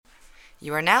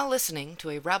You are now listening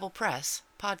to a Rabble Press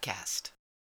podcast.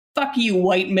 Fuck you,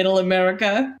 white middle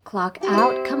America. Clock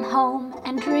out, come home,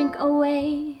 and drink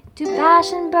away. To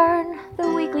bash and burn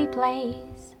the weekly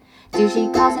plays.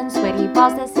 Douchey calls and sweaty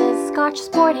balls, this is Scotch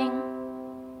sporting.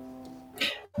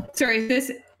 Sorry,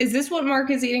 is this what Mark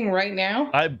is eating right now?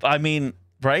 I mean,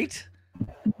 right?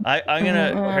 I'm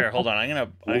gonna here. Hold on. I'm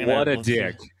gonna. What a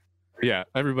dick! Yeah,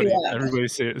 everybody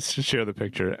share the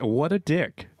picture. What a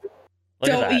dick!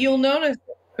 So you'll notice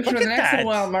for the next little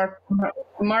while,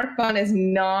 Mark Bunn is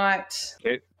not.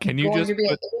 Can you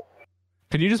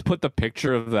just put the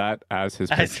picture of that as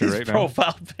his picture his right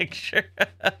profile picture?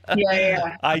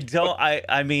 Yeah.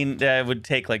 I mean, it would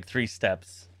take like 3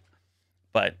 steps.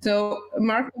 But so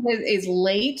Mark is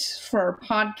late for our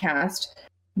podcast.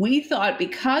 We thought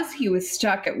because he was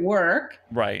stuck at work.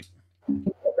 Right.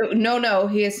 No.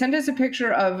 He has sent us a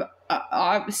picture of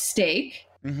a steak.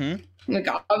 Mm-hmm. Like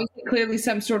obviously, clearly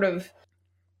some sort of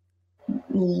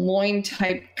loin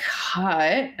type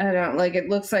cut. I don't like. It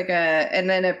looks like and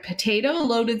then a potato,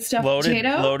 loaded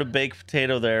potato, loaded baked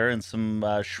potato there, and some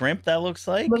shrimp. That looks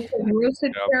like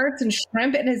roasted carrots and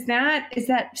shrimp. And is that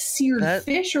seared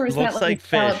fish or is that like a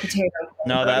salad potato?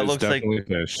 No, that looks like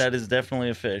fish. That is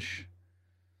definitely a fish.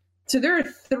 So there are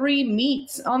 3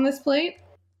 meats on this plate.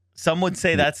 Some would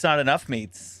say that's not enough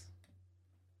meats.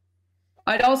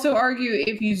 I'd also argue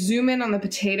if you zoom in on the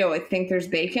potato, I think there's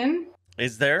bacon.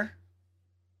 Is there?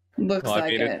 Looks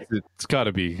like it. It's got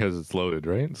to be because it's loaded,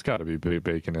 right? It's got to be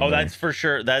bacon in there. That's for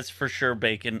sure. That's for sure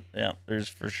bacon. Yeah, there's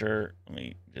for sure. Let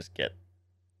me just get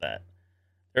that.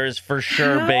 There is for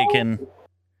sure bacon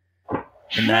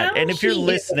in that. And if you're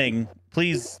listening,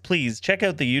 please check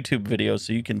out the YouTube video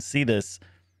so you can see this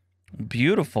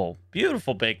beautiful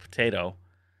baked potato.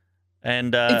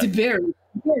 And it's a very,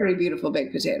 very beautiful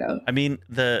baked potato. I mean,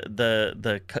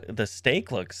 the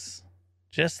steak looks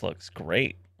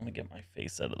great. Let me get my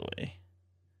face out of the way.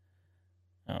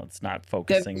 Oh, it's not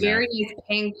focusing. The very nice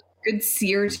pink, good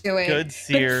sear to it. Good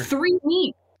sear. But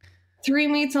 3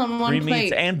 meats on one plate. 3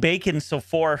 meats and bacon, so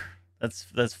 4.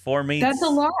 That's 4 meats. That's a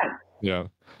lot. Yeah.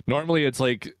 Normally it's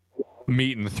like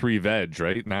meat and 3 veg,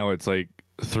 right? Now it's like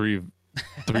 3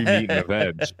 meat and a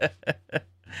veg.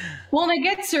 Well, and I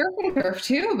get surf and turf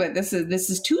too, but this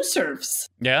is 2 surfs.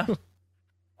 Yeah.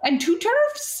 And 2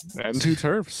 turfs. And 2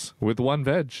 turfs with 1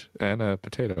 veg and a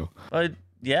potato.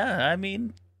 Yeah, I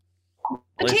mean,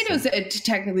 potatoes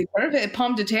technically perfect.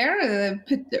 Pomme de terre.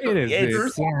 It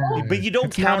is. But you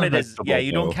don't count it as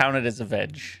you don't count it as a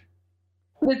veg.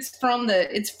 It's from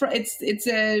it's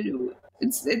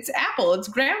apple. It's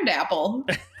ground apple.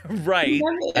 Right.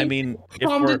 I mean,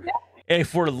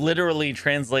 if we're literally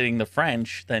translating the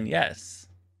French, then yes.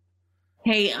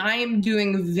 Hey, I am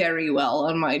doing very well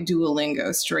on my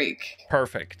Duolingo streak.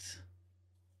 Perfect.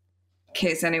 In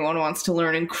case anyone wants to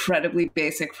learn incredibly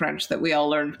basic French that we all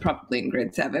learned probably in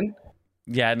grade 7.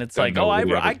 Yeah, and it's like,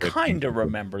 I kind of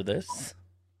remember this.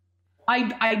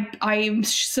 I'm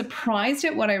surprised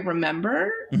at what I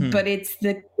remember, but it's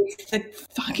the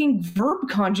fucking verb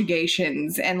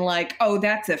conjugations and like, oh,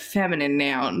 that's a feminine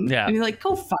noun. Yeah. And you're like,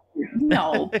 go fuck you.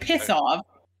 No, piss off.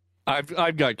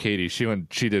 I've got Katie.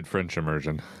 She did French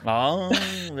immersion. Oh,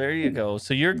 there you go.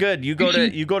 So you're good. You go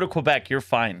to Quebec. You're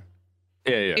fine.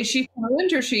 Yeah. Is she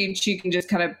fluent or she can just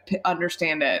kind of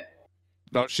understand it?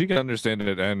 No, she can understand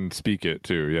it and speak it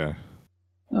too. Yeah.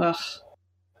 Ugh.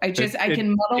 I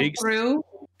can muddle through.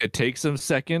 It takes a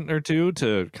second or 2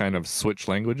 to kind of switch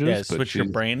languages. Yeah, switch your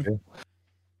brain.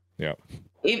 Yeah.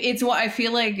 It's what I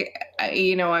feel like.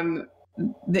 I'm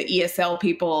the ESL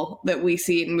people that we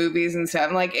see in movies and stuff.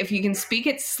 I'm like, if you can speak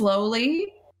it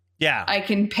slowly, yeah, I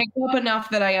can pick up enough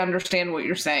that I understand what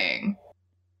you're saying.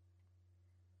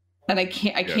 And I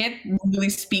can't really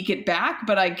speak it back,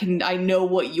 but I know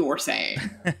what you're saying.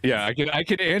 Yeah, I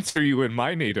can answer you in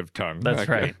my native tongue. That's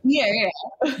right. Yeah.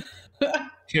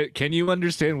 Can you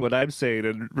understand what I'm saying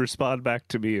and respond back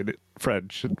to me in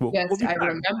French? Yes, I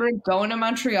remember going to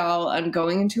Montreal and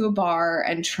going into a bar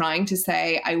and trying to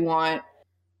say, I want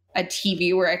a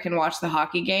TV where I can watch the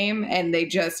hockey game. And they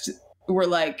just were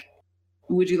like,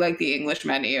 would you like the English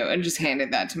menu? And just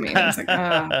handed that to me. And I was like,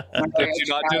 did you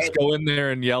not just go in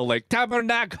there and yell like,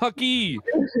 Tabernacle hockey?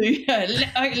 Yeah,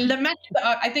 le match.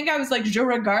 I think I was like, je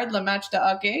regarde le match de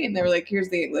hockey. And they were like, here's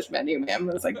the English menu, ma'am.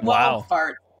 I was like, wow,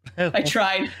 fart. I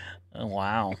tried.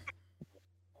 Wow.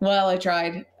 Well, I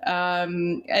tried.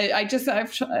 I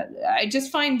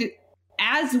just find,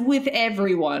 as with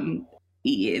everyone,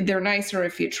 they're nicer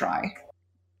if you try.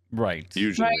 Right.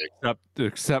 Usually, right.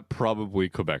 Except probably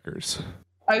Quebecers.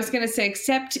 I was going to say,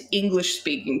 except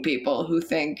English-speaking people who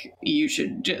think you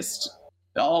should just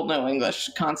all know English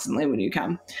constantly when you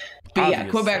come. But Obviously.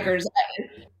 yeah, Quebecers,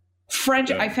 French.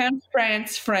 Yeah. I found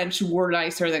French were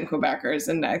nicer than Quebecers,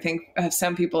 and I think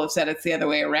some people have said it's the other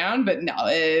way around. But no,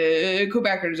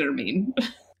 Quebecers are mean.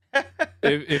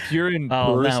 If you're in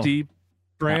Oh, no. touristy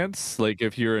France, like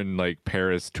if you're in like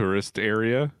Paris tourist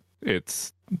area,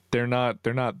 they're not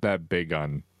that big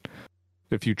on.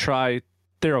 If you try,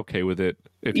 they're okay with it.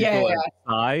 If you go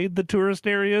outside the tourist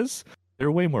areas,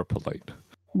 they're way more polite.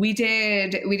 We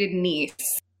did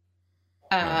Nice.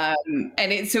 And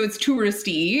it's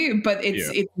touristy, but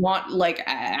it's not like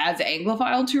as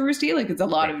Anglophile touristy. Like it's a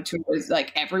lot of tourists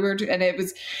like everywhere.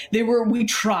 And we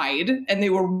tried, and they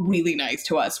were really nice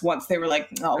to us once. They were like,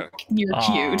 "Oh, you're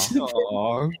cute.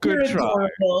 Oh, You're good try.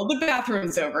 adorable. The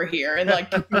bathroom's over here," and like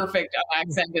perfect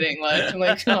unaccented English. I'm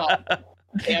like, "Oh,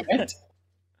 damn it!"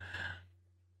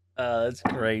 That's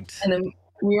great. And then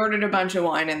we ordered a bunch of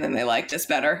wine, and then they liked us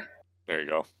better. There you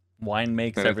go. Wine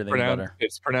makes And everything better.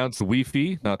 It's pronounced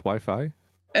Wi-Fi, not Wi-Fi.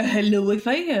 Hello,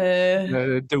 Wi-Fi.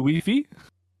 The Wi-Fi.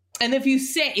 And if you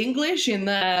say English in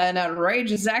an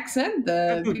outrageous accent,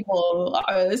 the people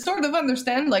sort of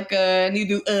understand, like, and you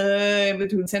do in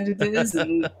between sentences,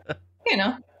 and, you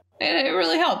know, it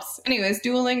really helps. Anyways,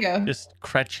 Duolingo. Just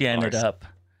Chrétien it up.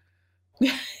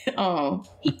 Oh,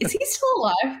 is he still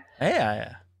alive?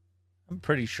 Yeah, I'm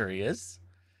pretty sure he is.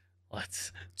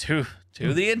 Let's to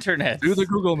the internet. Do the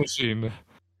Google machine.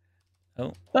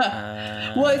 Oh.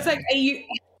 Well, it's like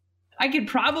I could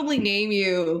probably name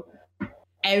you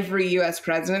every U.S.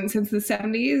 president since the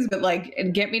 70s, but like,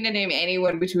 and get me to name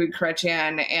anyone between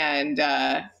Chrétien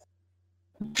and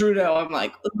Trudeau. I'm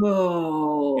like,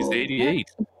 oh, He's 88.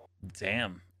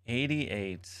 Damn,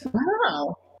 88.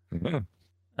 Wow. Yeah.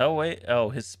 Oh wait, oh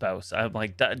his spouse. I'm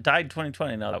like died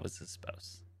 2020. No, that was his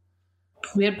spouse.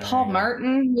 We had Paul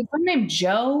Martin. Was his name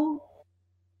Joe?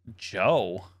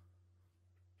 Joe.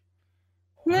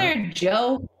 Isn't there a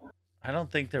Joe? I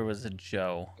don't think there was a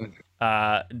Joe.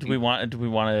 Do we want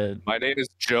to? My name is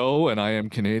Joe, and I am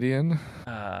Canadian.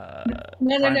 No.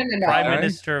 Prime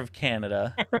Minister of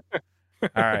Canada. All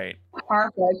right.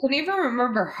 Harper. I couldn't even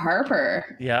remember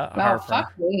Harper. Yeah, Wow, Harper.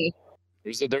 fuck me.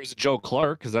 There's a Joe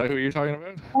Clark. Is that who you're talking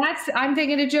about? I'm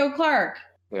thinking of Joe Clark.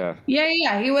 Yeah.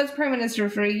 Yeah. He was prime minister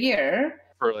for a year.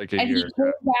 For like a And year. he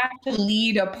came back to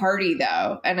lead a party,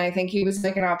 though. And I think he was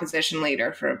like an opposition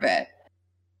leader for a bit.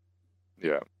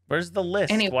 Yeah. Where's the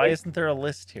list? Anyway. Why isn't there a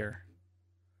list here?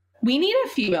 We need a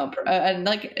female. Kim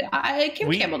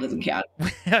Campbell doesn't count.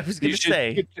 I was going You to should-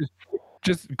 say.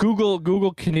 Just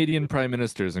Google Canadian prime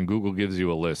ministers, and Google gives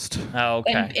you a list. Oh,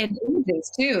 okay. And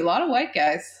images, too. A lot of white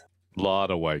guys. A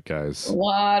lot of white guys. A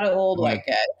lot of old white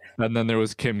guys. And then there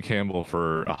was Kim Campbell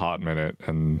for a hot minute,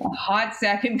 and A hot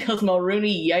second because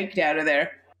Mulrooney yiked out of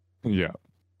there. yeah.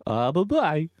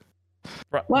 Bye-bye.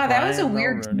 Wow, that was a Brian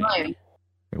weird Mulroney. time.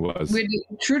 It was. We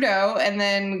did Trudeau and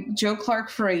then Joe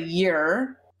Clark for a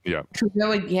year. Yeah.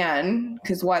 Trudeau again,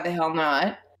 because why the hell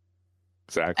not?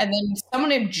 Exactly. And then someone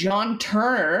named John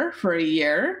Turner for a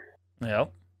year.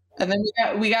 Yep. And then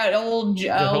we got old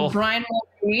Brian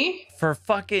Mulroney. For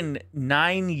fucking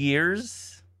 9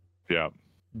 years. Yeah.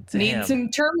 Damn. Need some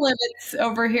term limits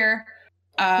over here.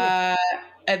 And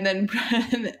then,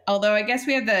 although I guess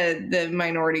we have the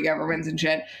minority governments and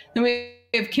shit. Then we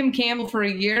have Kim Campbell for a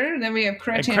year. Then we have And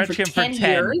Chrétien for Chrétien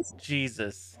 10 years.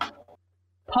 Jesus.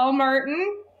 Paul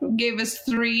Martin gave us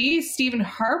 3. Stephen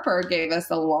Harper gave us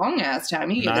a long ass time.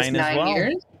 He gave us 9 as 9 well.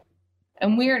 years.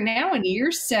 And we are now in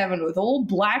year 7 with old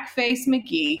Blackface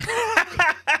McGee.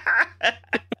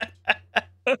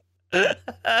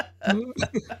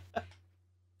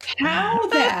 How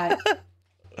that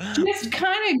just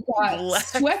kind of got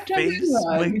swept under Blackface the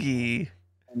rug. McGee.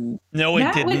 No, it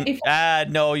That would- didn't. if-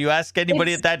 No, you ask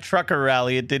anybody It's- at that trucker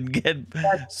rally, it didn't get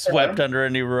That's swept true. under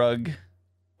any rug.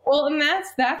 Well, and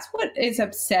that's what is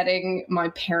upsetting my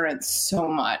parents so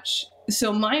much.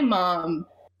 So my mom,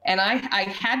 and I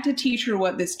had to teach her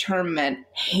what this term meant.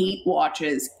 Hate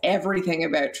watches everything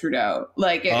about Trudeau.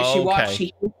 Like she Okay.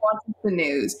 watches the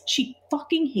news. She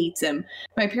fucking hates him.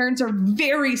 My parents are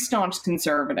very staunch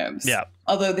conservatives. Yeah.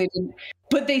 Although they didn't,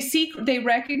 but they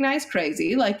recognize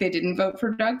crazy. Like they didn't vote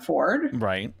for Doug Ford.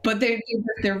 Right. But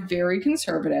they're very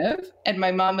conservative. And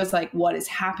my mom was like, what is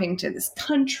happening to this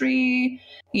country?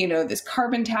 You know, this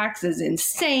carbon tax is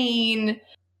insane.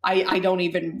 I don't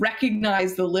even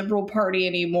recognize the Liberal Party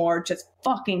anymore. Just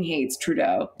fucking hates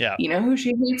Trudeau. Yeah. You know who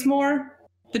she hates more?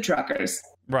 The truckers.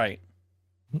 Right.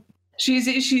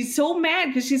 She's so mad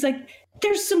because she's like,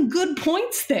 there's some good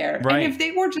points there. Right. And if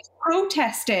they were just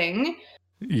protesting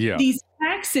Yeah. these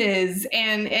taxes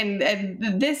and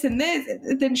this and this,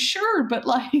 then sure. But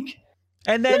like,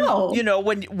 And then, No. you know,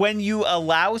 when you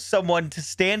allow someone to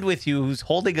stand with you who's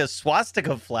holding a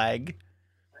swastika flag,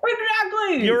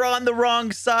 Exactly. you're on the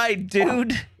wrong side,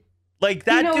 dude. Like,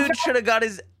 that You know, dude should have got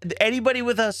anybody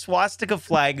with a swastika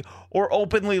flag or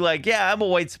openly like, yeah, I'm a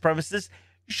white supremacist,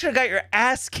 you should have got your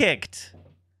ass kicked.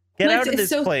 Get out of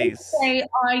this place. Say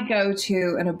I go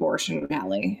to an abortion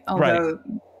rally, although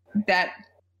that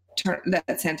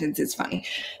sentence is funny.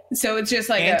 So it's just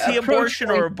like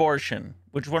anti-abortion or abortion.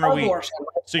 Which one are abortion. we?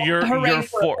 So you're for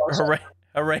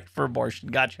hooray for abortion.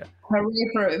 Gotcha. Hooray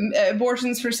for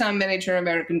abortions for some, miniature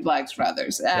American flags for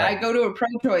others. I go to a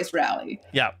pro-choice rally.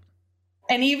 Yeah.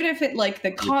 And even if it like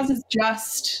the cause is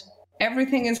just,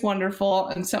 everything is wonderful,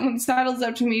 and someone sidles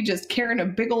up to me just carrying a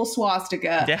big old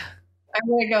swastika. Yeah. I'm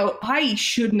going to go, I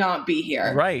should not be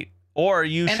here. Right. Or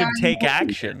you should take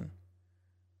action.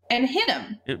 And hit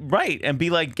him. Right. And be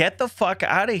like, get the fuck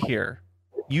out of here.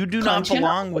 You do not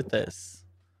belong with this.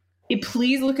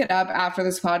 Please look it up after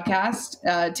this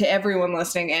podcast to everyone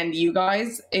listening and you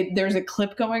guys. There's a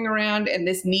clip going around, and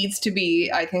this needs to be,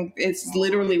 I think it's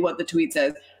literally what the tweet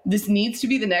says. This needs to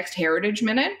be the next Heritage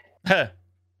Minute.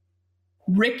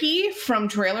 Ricky from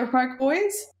Trailer Park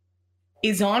Boys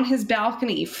is on his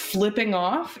balcony flipping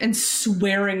off and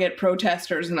swearing at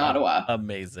protesters in Ottawa.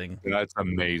 Amazing. That's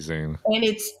amazing. And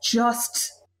it's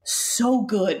just so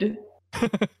good.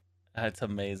 That's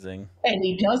amazing. And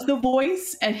he does the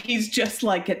voice, and he's just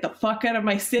like, get the fuck out of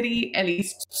my city, and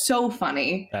he's so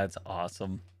funny. That's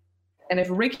awesome. And if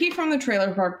Ricky from the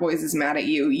Trailer Park Boys is mad at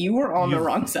you, you were on the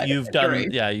wrong side. You've done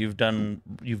wrong.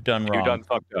 You done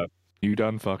fucked up. You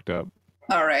done fucked up.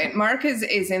 All right, Mark is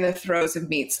in the throes of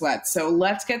meat sweat, so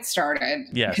let's get started.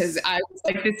 Yes, because I was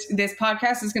like, this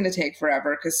podcast is going to take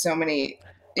forever because so many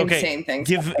insane things.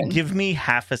 Give me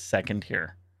half a second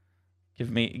here. Give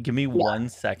me 1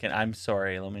 second. I'm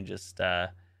sorry. Let me just.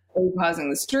 Are we pausing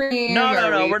the stream? No,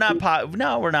 we're not.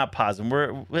 We're not pausing.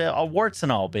 We're warts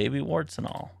and all, baby, warts and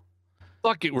all.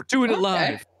 Fuck it, we're doing it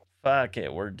live. Fuck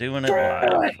it, we're doing it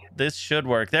live. This should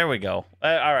work. There we go.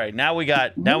 All right, now we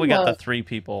got the 3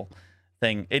 people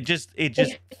thing. It just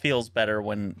feels better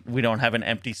when we don't have an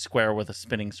empty square with a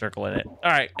spinning circle in it.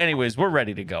 All right. Anyways, we're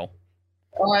ready to go.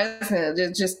 Oh, I was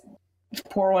gonna just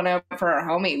pour one out for our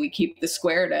homie. We keep the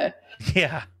square to.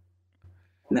 Yeah.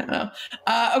 No.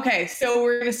 Okay, so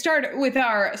we're going to start with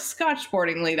our Scotch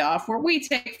Sporting leadoff, where we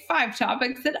take 5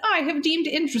 topics that I have deemed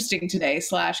interesting today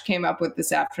 / came up with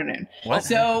this afternoon. What?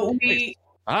 So we.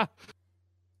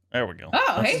 There we go.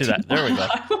 Oh, Let's do that. There we go.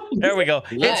 There we go.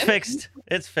 It's fixed.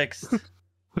 It's fixed.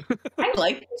 I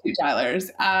like the 2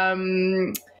 Tylers.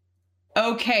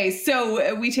 Okay,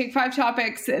 so we take 5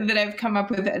 topics that I've come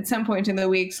up with at some point in the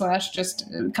week / just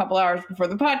a couple hours before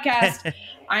the podcast.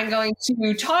 I'm going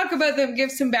to talk about them, give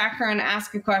some background,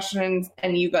 ask a question,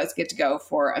 and you guys get to go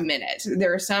for a minute.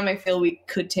 There are some I feel we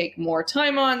could take more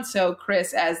time on, so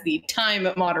Chris, as the time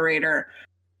moderator,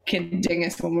 can ding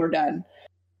us when we're done.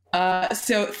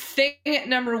 So thing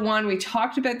number 1, we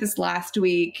talked about this last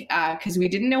week because we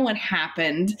didn't know what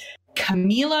happened.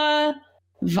 Camila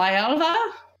Valieva,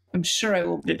 I'm sure I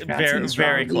will be pronouncing this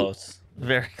very wrong. close.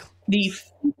 Very close. The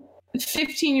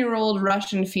 15-year-old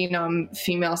Russian phenom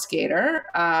female skater.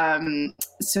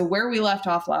 So where we left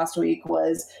off last week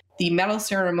was the medal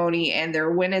ceremony, and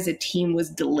their win as a team was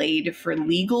delayed for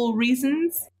legal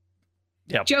reasons.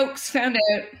 Yep. Jokes, found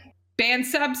out. Banned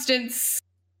substance.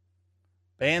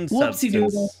 Whoopsie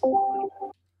doodle.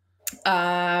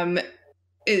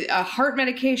 A heart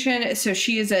medication. So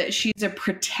she's a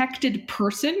protected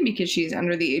person because she's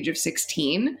under the age of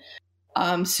 16.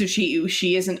 So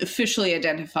she isn't officially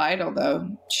identified,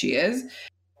 although she is,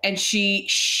 and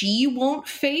she won't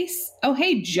face. Oh,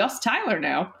 hey, just Tyler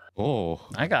now. Oh,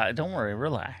 I got it. Don't worry,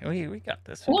 relax. We got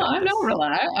this. I don't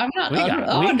relax. I'm not.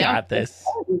 We got this.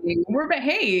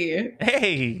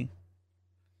 Hey.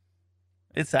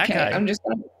 It's that guy. I'm just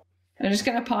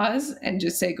gonna pause and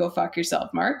just say, go fuck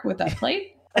yourself, Mark, with that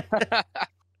plate.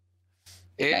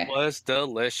 It was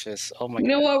delicious. Oh my God. You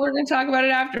know what? We're going to talk about it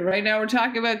after. Right now, we're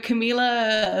talking about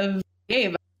Camila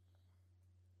Valieva.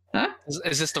 Huh?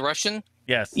 Is this the Russian?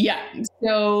 Yes. Yeah.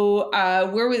 So,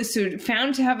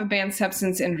 found to have a banned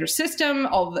substance in her system.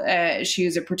 She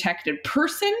is a protected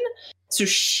person, so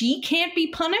she can't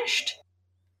be punished.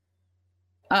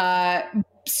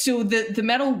 So the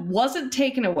medal wasn't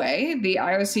taken away. The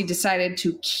IOC decided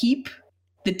to keep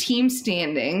the team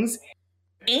standings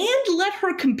and let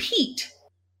her compete.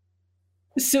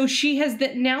 So she has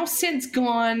now since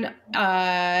gone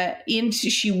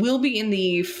she will be in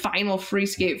the final free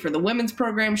skate for the women's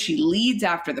program. She leads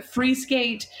after the free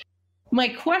skate. My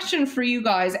question for you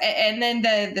guys, and then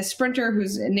the sprinter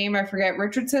whose name I forget,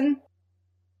 Richardson?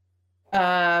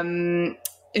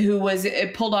 who was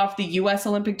pulled off the U.S.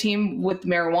 Olympic team with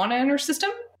marijuana in her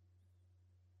system,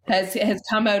 has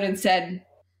come out and said,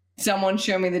 "Someone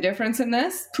show me the difference in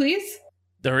this, please."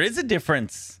 There is a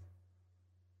difference.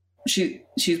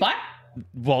 She's black.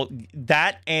 Well,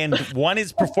 that and one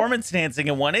is performance enhancing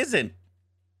and one isn't.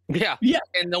 Yeah. Yeah.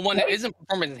 And the one that isn't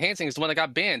performance enhancing is the one that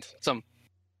got banned.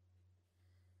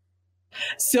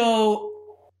 So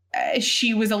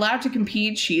she was allowed to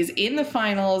compete. She is in the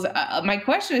finals. My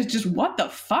question is just, what the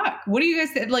fuck? What do you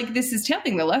guys like? This is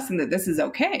telling the lesson that this is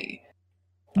okay.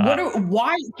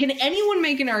 Why can anyone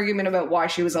make an argument about why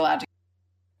she was allowed to?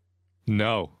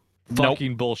 No. Nope.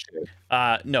 Fucking bullshit.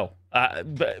 No.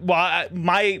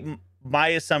 My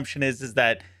assumption is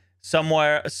that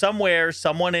somewhere,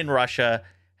 someone in Russia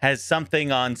has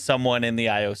something on someone in the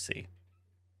IOC.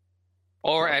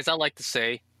 Or as I like to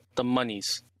say, the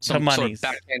monies. The monies.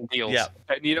 Sort of back-end deals. Yeah.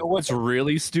 And you know what's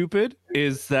really stupid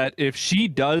is that if she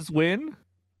does win,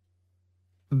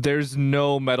 there's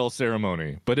no medal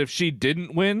ceremony. But if she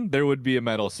didn't win, there would be a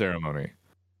medal ceremony.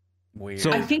 Weird.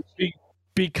 So I think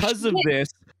because of this,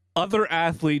 other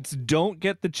athletes don't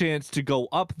get the chance to go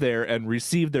up there and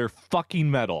receive their fucking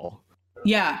medal.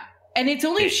 yeah. And it's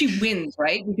only if she wins,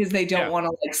 right? Because they don't want to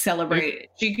like celebrate.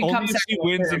 She can Only come if she second or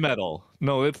wins a third. medal.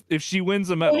 No, if she wins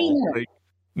a medal, like,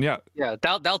 yeah. Yeah,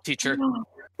 that'll teach her.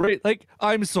 Right, like,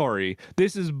 I'm sorry.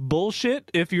 This is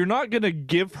bullshit. If you're not going to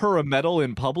give her a medal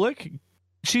in public,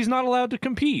 she's not allowed to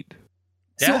compete.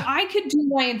 So Yeah. I could do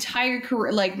my entire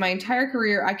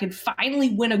career, I could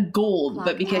finally win a gold,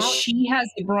 but because she has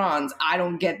the bronze, I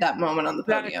don't get that moment on the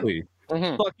podium. Exactly.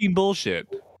 Mhm. Fucking bullshit.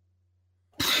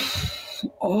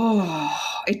 Oh,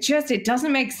 it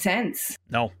doesn't make sense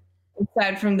No.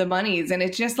 aside from the monies. And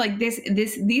it's just like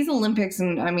these Olympics,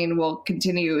 and I mean, we'll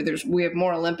continue. We have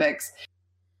more Olympics.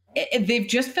 They've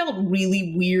just felt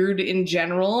really weird in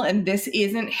general, and this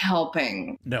isn't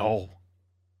helping. No.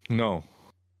 No.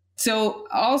 So,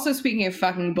 also speaking of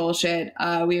fucking bullshit,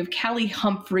 we have Callie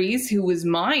Humphreys, who was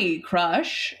my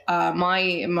crush,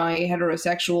 my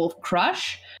heterosexual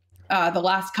crush, the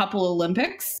last couple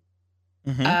Olympics,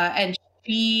 Mhm. and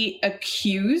she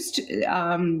accused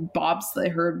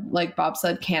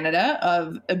Bobsled Canada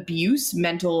of abuse,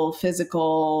 mental,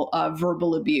 physical,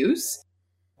 verbal abuse.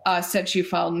 Said she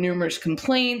filed numerous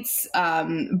complaints,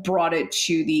 brought it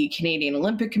to the Canadian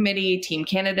Olympic Committee, Team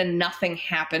Canada. Nothing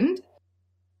happened.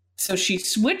 So she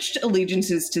switched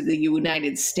allegiances to the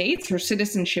United States. Her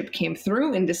citizenship came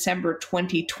through in December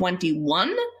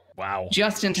 2021, Wow.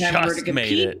 just in time for her to Just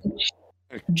made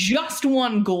compete. Just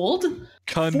won gold for the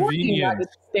Convenient. United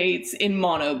States in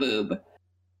monoboob.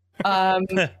 How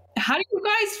do you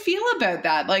guys feel about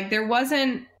that? Like, there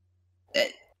wasn't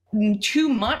too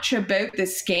much about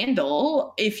this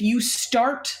scandal. If you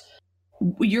start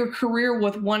your career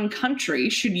with one country,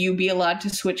 should you be allowed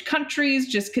to switch countries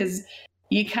just because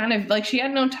you kind of, like, she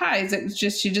had no ties? It was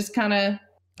just, she just kind of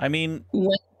I mean,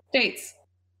 went to the States.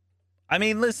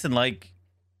 listen, like,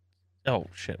 oh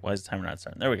shit, why is the timer not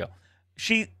starting? There we go.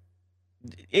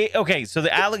 Okay, so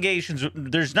the allegations,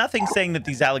 there's nothing saying that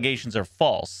these allegations are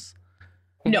false.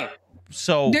 No,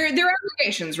 So they're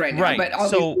allegations right now, Right, but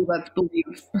obviously let's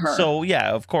believe her. So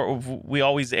yeah, of course, we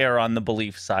always err on the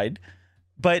belief side,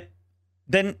 but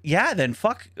then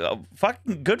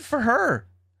fucking good for her.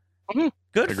 Mhm.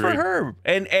 Good for Agreed. her.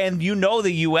 And you know,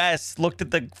 the U.S. looked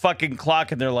at the fucking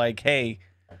clock and they're like, hey,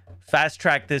 fast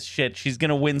track this shit. She's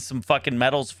gonna win some fucking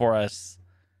medals for us.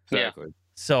 Exactly.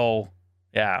 So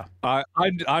yeah,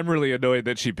 I'm really annoyed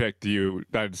that she picked the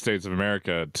United States of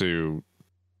America to,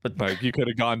 but like, you could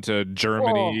have gone to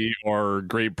Germany or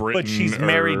Great Britain. but she's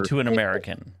married to an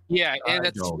American. Yeah, and I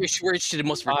that's know. where she did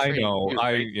most of her I training, know. too,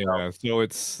 right? So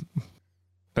it's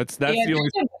that's yeah, the only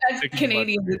as sticking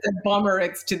Canadians, it's a bummer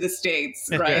it's to the States,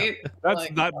 right?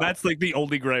 that's like the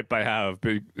only gripe I have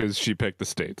is she picked the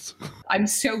States. I'm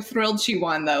so thrilled she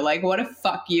won, though. Like, what a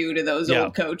fuck you to those Yeah.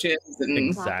 old coaches and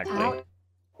Exactly.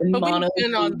 But mono. we've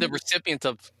been on the recipient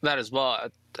of that as well.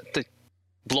 The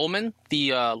Bloemen,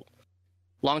 the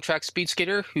long track speed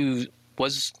skater who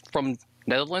was from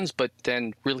Netherlands, but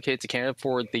then relocated to Canada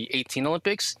for the 18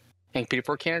 Olympics and competed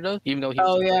for Canada, even though he was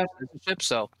Oh, in yeah. citizenship.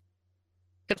 So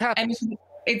it I happens. mean,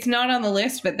 it's not on the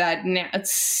list, but that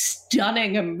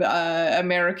stunning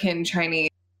American Chinese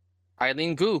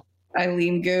Eileen Gu.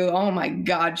 Eileen Gu. Oh my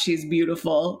God, she's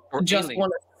beautiful. Or Just Aileen. won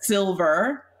a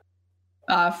silver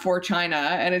for China,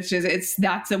 and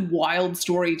that's a wild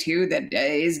story too that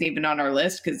isn't even on our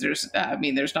list because there's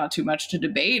not too much to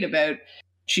debate about.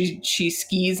 She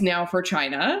skis now for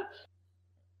China.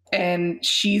 And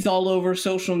she's all over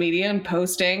social media and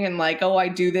posting and like, oh, I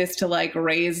do this to like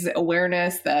raise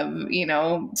awareness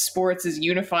that, sports is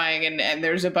unifying. And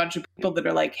there's a bunch of people that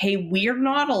are like, hey, we're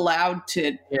not allowed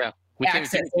to we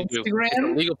access Instagram. It's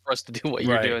illegal for us to do what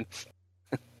you're doing.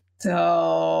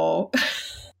 So,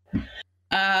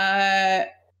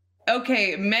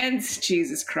 okay, men's,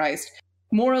 Jesus Christ.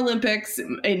 More Olympics.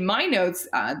 In my notes,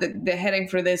 the heading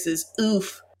for this is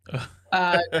oof.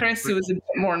 Chris was a bit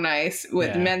more nice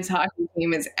with men's hockey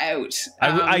team is out.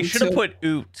 I should have put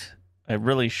oot. I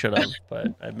really should have, but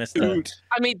I missed that.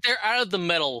 I mean, they're out of the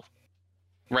medal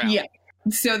round. Yeah.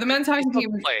 So the men's hockey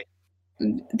team,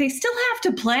 they still have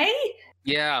to play?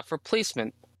 Yeah, for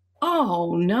placement.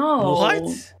 Oh, no.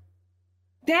 What?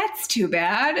 That's too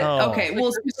bad. Oh. Okay,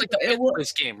 well, it's like the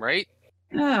fifth game, right?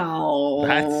 Oh,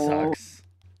 that sucks.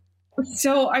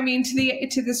 So, I mean, to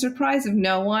the surprise of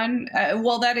no one,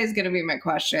 that is going to be my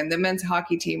question. The men's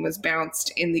hockey team was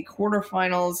bounced in the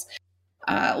quarterfinals,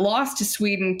 lost to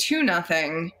Sweden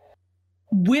 2-0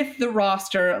 with the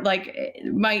roster. Like,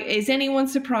 is anyone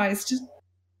surprised?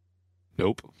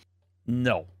 Nope.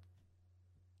 No.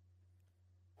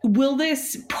 Will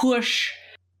this push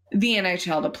the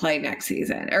NHL to play next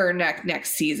season or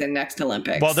next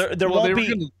Olympics? Well, there won't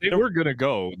be. They were going to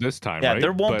go this time, right? Yeah,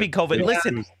 there won't be COVID.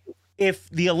 Listen, if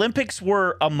the Olympics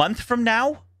were a month from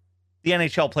now, the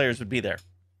NHL players would be there.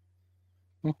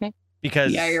 Mm-hmm.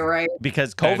 Because you're right.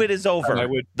 Because COVID is over.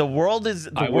 The world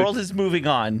is moving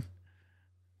on.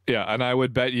 Yeah, and I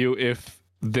would bet you if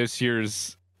this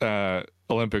year's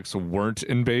Olympics weren't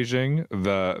in Beijing,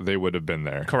 they would have been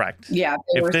there. Correct. Yeah.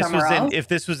 If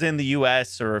this was in the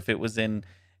U.S. or if it was in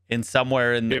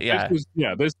somewhere in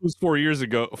this was 4 years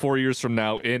ago. 4 years from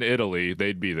now in Italy,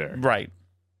 they'd be there. Right.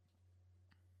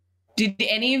 Did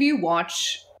any of you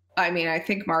watch? I mean, I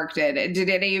think Mark did. Did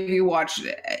any of you watch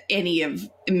any of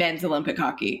men's Olympic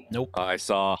hockey? Nope. I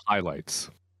saw highlights.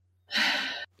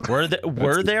 Were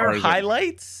there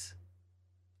highlights?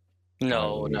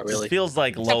 No, not really. It feels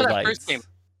like lowlights.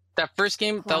 That first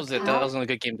game, that was it. That was the only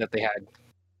good game that they had.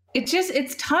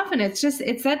 It's tough, and it's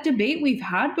that debate we've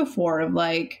had before of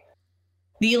like,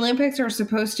 the Olympics are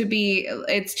supposed to be,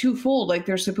 it's twofold. Like,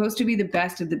 they're supposed to be the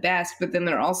best of the best, but then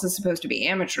they're also supposed to be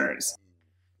amateurs.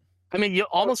 I mean, you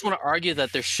almost want to argue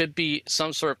that there should be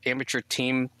some sort of amateur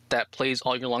team that plays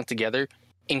all year long together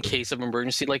in case of an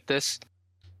emergency like this.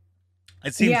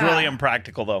 It seems really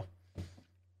impractical, though.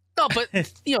 No, but,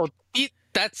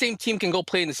 that same team can go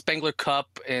play in the Spengler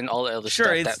Cup and all that other stuff.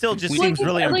 Sure, it still just seems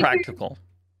really impractical.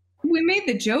 We made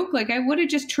the joke, like, I would have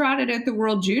just trotted at the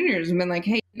World Juniors and been like,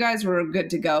 hey, you guys were good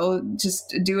to go.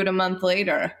 Just do it a month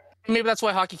later. Maybe that's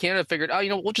why Hockey Canada figured,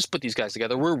 we'll just put these guys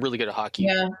together. We're really good at hockey.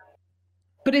 Yeah.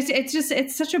 But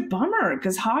it's such a bummer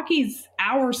because hockey's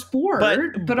our sport,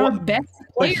 but our best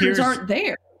players aren't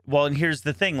there. Well, and here's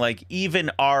the thing, like,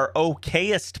 even our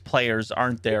okayest players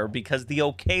aren't there because the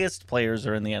okayest players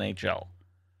are in the NHL.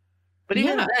 But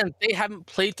even then, they haven't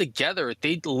played together.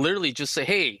 They literally just say,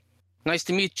 hey, nice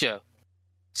to meet you.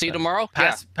 See you tomorrow?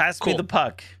 Pass me the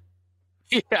puck.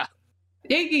 Yeah.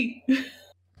 Iggy.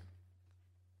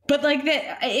 But like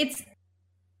that,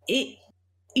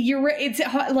 you're right. It's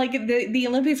like the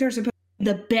Olympics are supposed to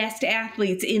be the best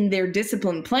athletes in their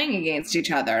discipline playing against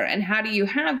each other. And how do you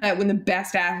have that when the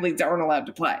best athletes aren't allowed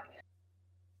to play?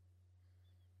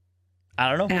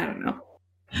 I don't know.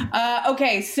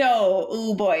 Okay, so,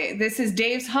 oh boy, this is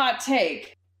Dave's hot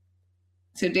take.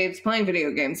 So Dave's playing video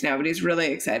games now, but he's really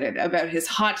excited about his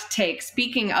hot take.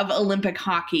 Speaking of Olympic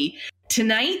hockey,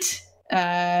 tonight,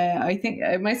 I think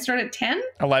it might start at 10?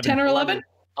 11. 10 or 11?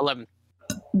 11.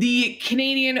 The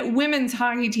Canadian women's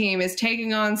hockey team is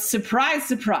taking on, surprise,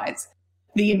 surprise,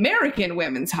 the American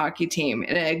women's hockey team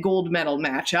in a gold medal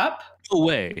matchup. No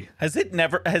way. Has it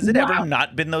ever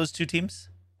not been those two teams?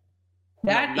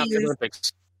 That not is the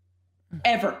Olympics.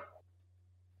 Ever.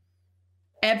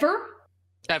 Ever.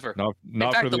 Not In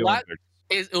fact, for the Olympics.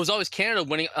 It was always Canada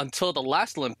winning until the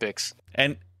last Olympics.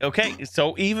 And okay,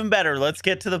 so even better. Let's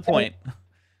get to the point.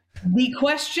 The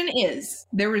question is,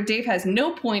 Dave has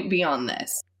no point beyond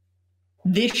this.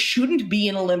 This shouldn't be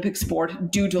an Olympic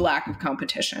sport due to lack of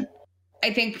competition.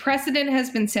 I think precedent has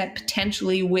been set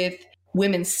potentially with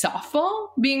women's softball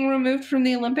being removed from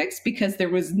the Olympics because there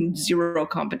was zero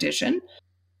competition.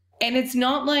 And it's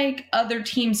not like other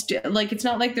teams it's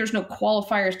not like there's no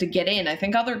qualifiers to get in. I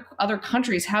think other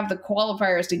countries have the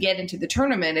qualifiers to get into the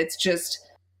tournament. It's just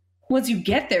once you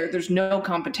get there, there's no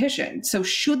competition. So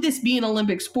should this be an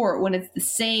Olympic sport when it's the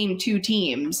same two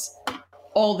teams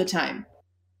all the time?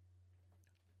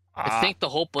 I think the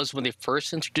hope was when they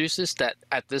first introduced this that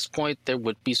at this point there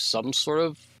would be some sort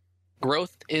of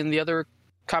growth in the other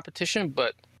competition,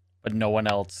 but but no one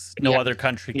else, no other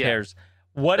country cares.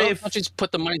 What no if countries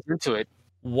put the money into it?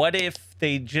 What if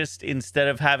they just, instead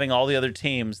of having all the other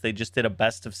teams, they just did a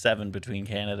best of 7 between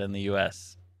Canada and the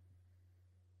U.S.?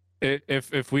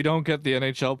 If we don't get the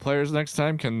NHL players next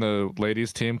time, can the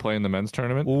ladies team play in the men's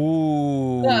tournament?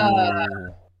 Ooh,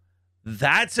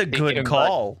 that's a good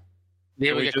call. They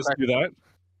Can we just do that?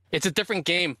 It's a different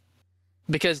game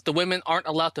because the women aren't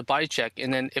allowed to body check,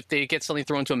 and then if they get something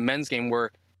thrown into a men's game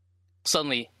where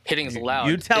suddenly hitting is allowed,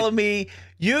 You telling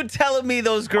me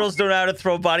those girls don't know how to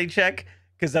throw a body check?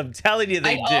 Because I'm telling you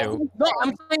they do. No,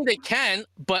 I'm saying they can,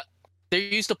 but they're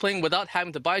used to playing without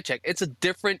having to body check. It's a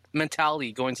different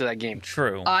mentality going to that game.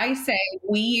 True. I say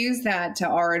we use that to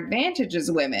our advantage as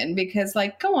women because,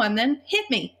 like, go on then, hit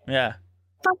me. Yeah.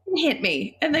 Fucking hit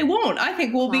me. And they won't. I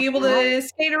think we'll be able to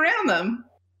skate around them.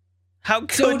 How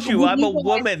could you? I'm a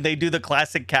woman. They do the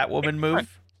classic Catwoman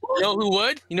move. You know who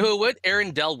would? You know who would?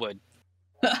 Aaron Dell would.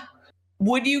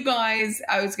 Would you guys,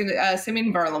 I was going to,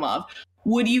 Simeon Varlamov,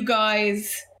 would you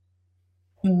guys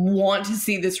want to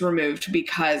see this removed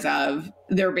because of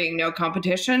there being no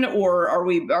competition? Or are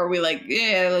we like,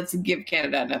 yeah, let's give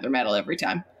Canada another medal every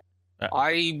time?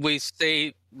 I would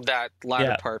say that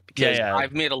latter part because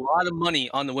I've made a lot of money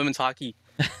on the women's hockey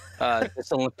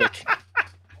this Olympic.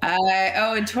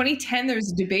 In 2010, there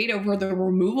was a debate over the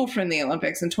removal from the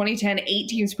Olympics. In 2010, 8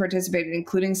 teams participated,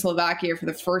 including Slovakia, for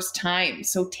the first time.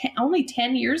 So only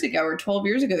 10 years ago or 12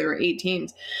 years ago, there were 8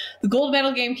 teams. The gold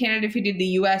medal game, Canada defeated the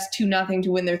U.S. 2-0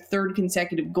 to win their 3rd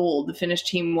consecutive gold. The Finnish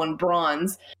team won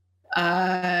bronze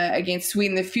against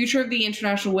Sweden. The future of the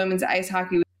international women's ice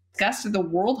hockey was discussed at the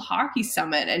World Hockey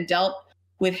Summit and dealt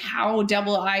with how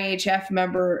IIHF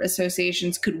member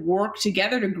associations could work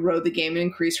together to grow the game and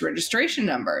increase registration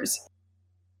numbers.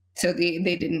 So they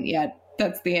didn't yet.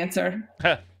 That's the answer.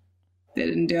 They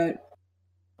didn't do it.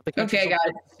 Okay, guys.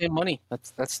 Same money.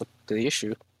 That's the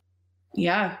issue.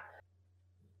 Yeah.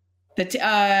 The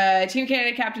Team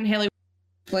Canada captain Haley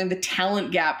explained the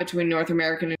talent gap between North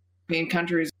American and European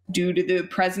countries due to the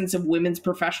presence of women's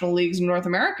professional leagues in North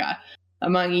America.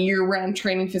 Among year-round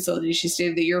training facilities, she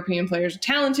stated that European players are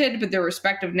talented, but their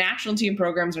respective national team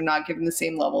programs are not given the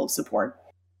same level of support.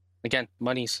 Again,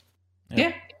 monies.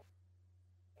 Yeah.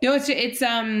 No, it's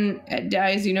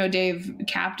as you know, Dave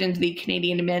captained the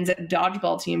Canadian men's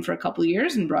dodgeball team for a couple of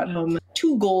years and brought home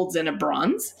 2 golds and a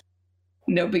bronze.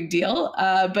 No big deal.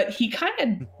 But he kind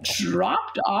of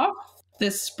dropped off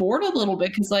the sport a little bit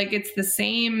because, like, it's the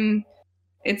same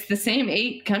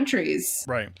 8 countries.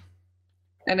 Right.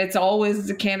 And it's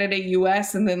always Canada,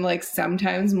 US, and then like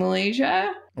sometimes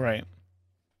Malaysia. Right.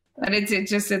 And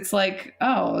it's like,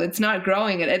 oh, it's not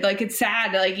growing. It's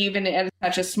sad. Like even at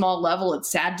such a small level, it's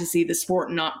sad to see the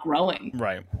sport not growing.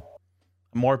 Right.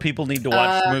 More people need to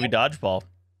watch the movie Dodgeball.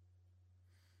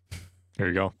 There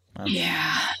you go.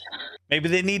 Yeah. Maybe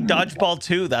they need Dodgeball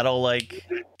too. That'll like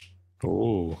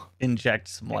inject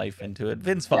some life into it.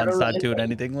 Vince Vaughn's not doing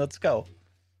anything. Let's go.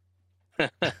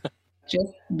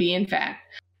 Just being fat.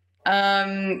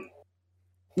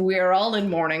 We are all in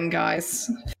mourning,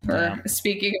 guys. For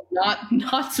speaking of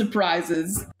not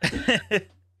surprises,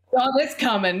 saw this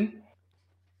coming.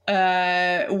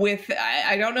 With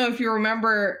I don't know if you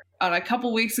remember on a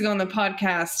couple weeks ago on the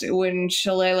podcast when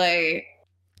Shillelagh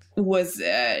was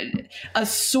a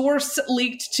source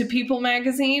leaked to People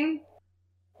magazine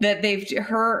that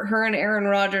her and Aaron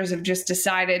Rodgers have just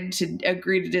decided to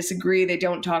agree to disagree. They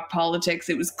don't talk politics.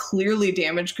 It was clearly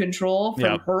damage control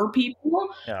from her people,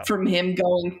 from him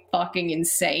going fucking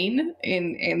insane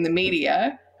in the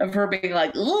media, of her being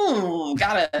like, ooh,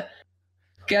 gotta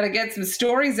get some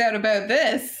stories out about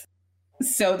this.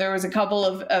 So there was a couple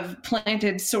of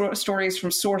planted stories from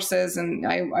sources, and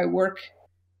I work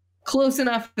close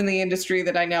enough in the industry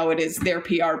that I know it is their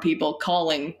PR people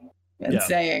calling and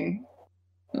saying,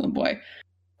 oh boy.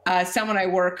 Someone I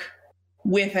work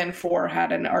with and for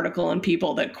had an article in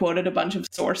People that quoted a bunch of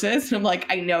sources. And I'm like,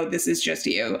 I know this is just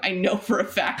you. I know for a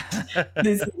fact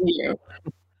this is you.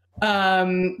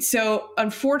 So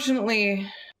unfortunately,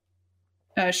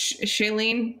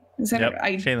 Shailene, is that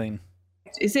Shailene.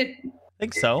 Is it? I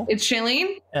think so. It's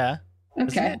Shailene? Yeah.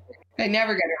 Okay. I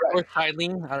never get it right. Or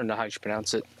Shailene. I don't know how you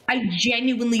pronounce it. I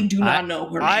genuinely do not know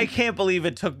her name. I can't believe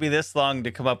it took me this long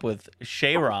to come up with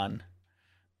Sharon.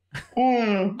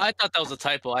 I thought that was a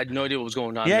typo. I had no idea what was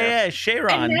going on there. Yeah,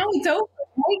 Sharon. And now it's over.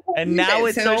 And now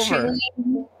it's over.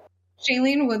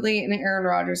 Shailene Woodley and Aaron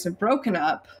Rodgers have broken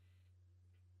up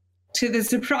to the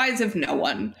surprise of no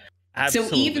one.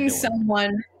 Absolutely So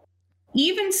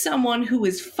even someone who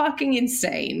is fucking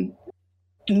insane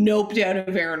noped out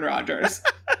of Aaron Rodgers.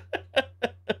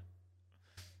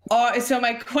 So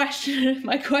my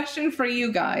question for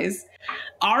you guys,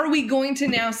 are we going to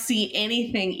now see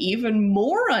anything even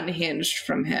more unhinged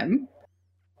from him?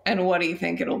 And what do you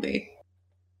think it'll be?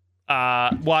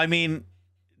 Well, I mean,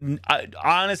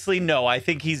 honestly, no. I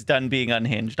think he's done being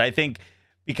unhinged. I think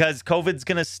because COVID's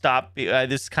going to stop.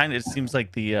 This kind of seems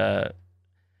like the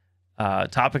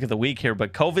topic of the week here,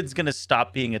 but COVID's going to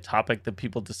stop being a topic that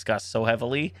people discuss so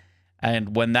heavily.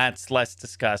 And when that's less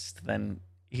discussed, then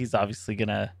he's obviously going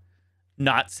to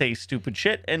not say stupid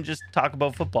shit and just talk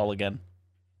about football again.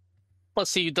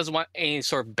 Plus, he doesn't want any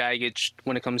sort of baggage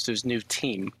when it comes to his new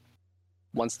team.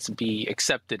 Wants to be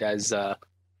accepted as,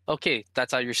 okay,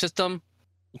 that's out of your system.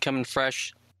 You come in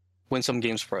fresh, win some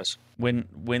games for us. Win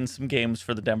some games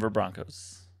for the Denver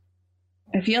Broncos.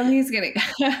 I feel he's gonna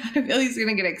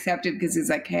get accepted because he's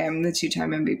like, hey, I'm the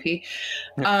 2-time MVP.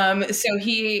 So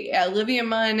he, Olivia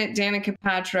Munn, Danica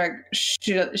Patrick,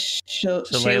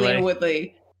 Shailene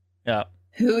Woodley. Yeah.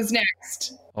 Who's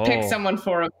next? Pick someone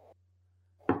for him.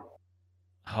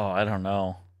 Oh, I don't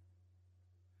know.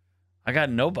 I got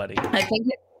nobody.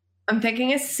 I'm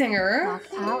thinking a singer.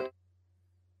 Lock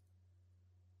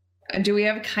out. Do we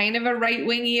have kind of a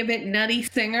right-wingy, a bit nutty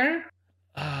singer?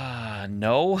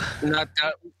 No. Not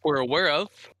that we're aware of.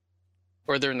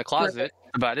 Or they're in the closet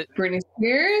about it. Britney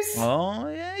Spears? Oh,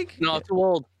 yeah. No, too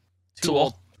old. Too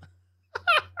old.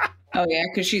 Oh, yeah,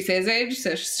 because she's his age,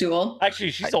 so she's too old.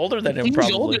 Actually, she's older than him, He's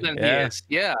probably. older than he is.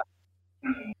 Yeah.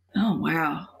 Oh,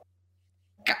 wow.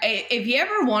 If you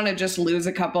ever want to just lose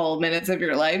a couple minutes of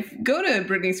your life, go to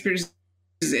Britney Spears'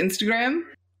 Instagram.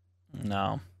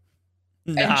 No.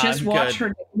 And just watch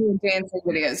her dancing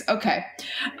videos. Okay.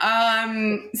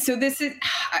 So this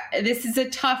is a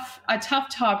tough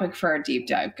topic for our deep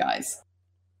dive, guys.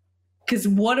 Because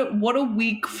what a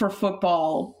week for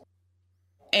football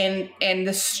and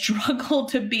the struggle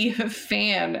to be a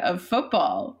fan of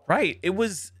football. Right. It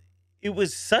was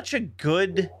such a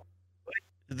good.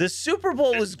 The Super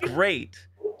Bowl was great.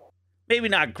 Maybe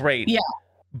not great. Yeah.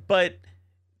 But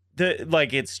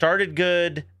it started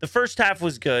good. The first half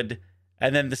was good.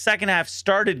 And then the second half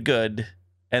started good,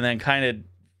 and then kind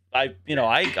of,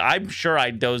 I'm sure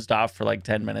I dozed off for like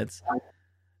 10 minutes,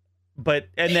 but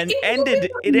and then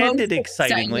it ended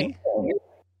excitingly.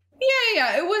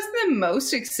 Yeah, it was the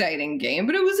most exciting game,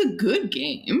 but it was a good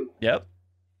game. Yep,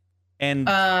 and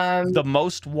the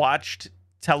most watched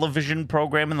television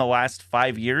program in the last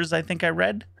 5 years, I think I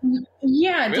read.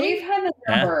 Yeah, Really? Dave had the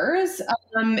numbers.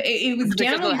 It was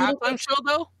down a little halftime show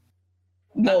though.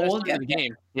 Well, we'll get the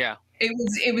game. Yeah.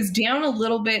 It was down a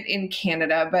little bit in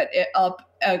Canada, but up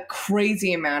a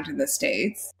crazy amount in the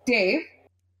States. Dave,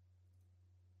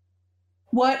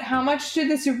 how much did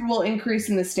the Super Bowl increase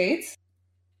in the States?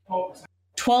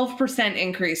 12%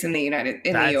 increase in the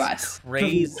That's US.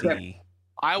 Crazy.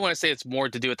 I want to say it's more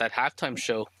to do with that halftime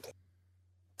show.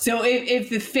 So if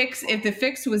the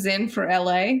fix was in for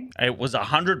LA, It was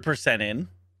 100% in.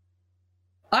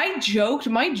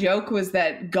 my joke was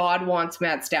that God wants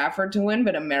Matt Stafford to win,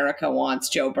 but America wants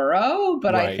Joe Burrow.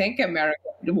 But I Right. think America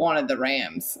wanted the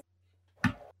Rams.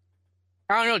 I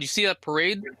don't know. Do you see that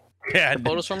parade? Yeah,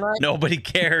 Photos from that? nobody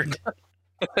cared.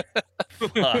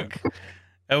 Fuck.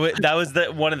 That was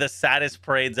one of the saddest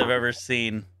parades I've ever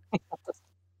seen.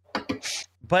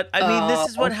 But I mean, this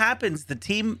is what happens. The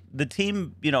team,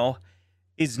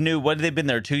 is new. What have they been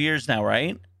there? 2 years now,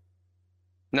 right?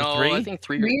 No, Three? I think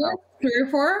 3 3 years. 3 or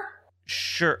 4?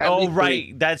 Sure. At Oh, least right.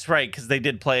 three. That's right. Because they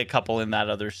did play a couple in that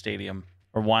other stadium,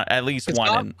 or one, at least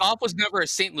one. Goff was never a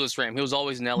St. Louis Ram. He was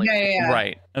always in LA. Yeah.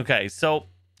 Right. Okay. So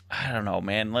I don't know,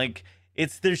 man. Like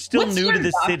they're still What's new to Jared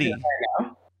the Goff city. doing right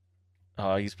now?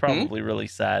 Oh, he's probably really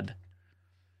sad.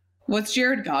 What's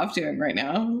Jared Goff doing right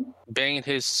now? Banging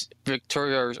his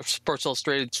Victoria or Sports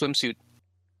Illustrated swimsuit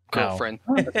Wow. girlfriend.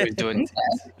 That's what he's doing.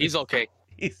 He's okay.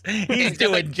 He's He's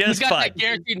doing just He's got fine. that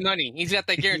guaranteed money. He's got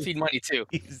that guaranteed money too.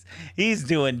 He's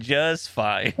doing just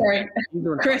fine. Sorry.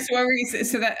 Chris, what were you saying?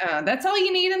 So that's all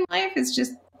you need in life is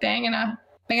just banging a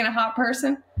hot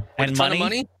person? And A ton of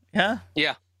money? Yeah.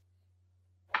 Yeah.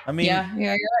 I mean, Yeah,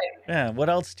 you're right. yeah. What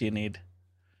else do you need?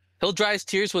 He'll dry his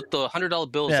tears with the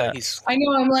 $100 bills Yeah. that he's. I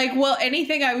know. I'm like,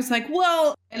 anything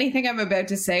I'm about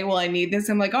to say, I need this.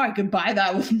 I'm like, I could buy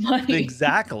that with money.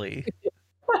 Exactly.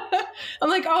 I'm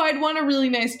like, I'd want a really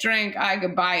nice drink. I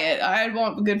could buy it. I'd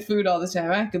want good food all the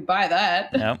time. I could buy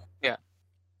that. Yep.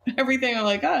 Everything. I'm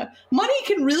like, money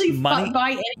can really buy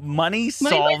anything. Money Money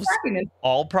solves buys happiness.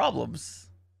 all problems.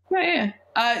 Yeah.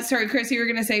 Sorry, Chris, you were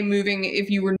gonna say moving if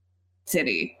you were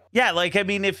city. Yeah, like I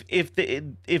mean, if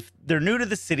they're new to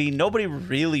the city, nobody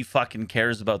really fucking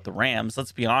cares about the Rams.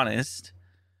 Let's be honest.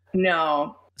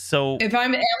 No. So if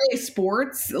I'm LA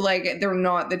sports, like they're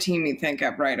not the team you think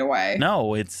of right away.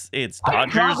 no, it's I'd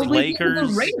Dodgers, probably think of the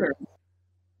Lakers. Raiders.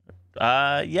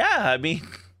 Yeah, I mean,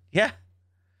 yeah.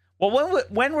 Well,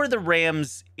 when were the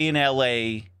Rams in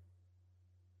LA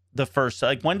the first?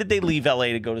 Like, when did they leave LA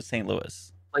to go to St.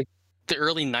 Louis? Like the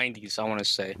early 90s, I want to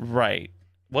say. Right.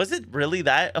 Was it really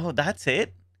that? Oh, that's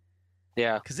it?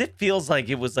 Yeah. Because it feels like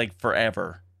it was like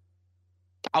forever.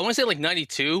 I want to say like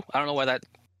 92. I don't know why that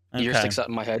year Okay. sticks out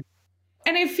in my head.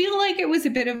 And I feel like it was a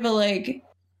bit of a like,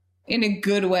 in a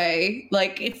good way,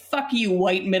 like fuck you,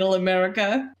 white middle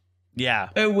America, Yeah.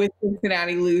 with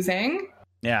Cincinnati losing.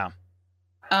 Yeah.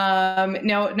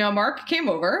 Now Mark came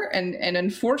over, and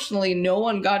unfortunately, no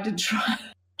one got to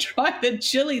try the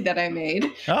chili that I made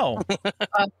Oh.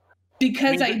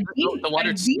 because I mean, the I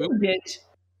watered soup? deemed it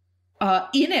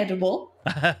inedible.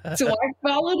 So I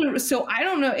followed. So I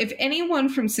don't know if anyone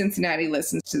from Cincinnati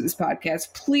listens to this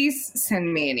podcast. Please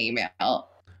send me an email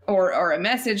or a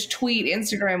message, tweet,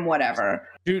 Instagram, whatever.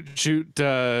 Shoot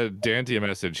Dante a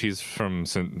message. He's from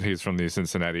the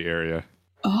Cincinnati area.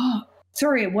 Oh,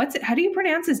 sorry. What's it? How do you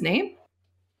pronounce his name?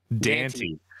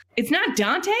 Dante. It's not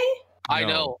Dante. I No.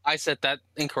 know. I said that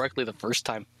incorrectly the first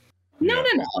time. No,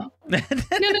 Yeah. no.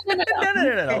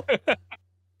 No.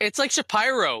 It's like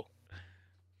Shapiro.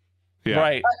 Yeah.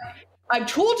 Right. I've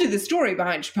told you the story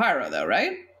behind Shapiro, though,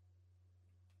 right?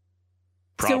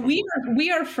 So Probably.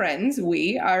 we are friends.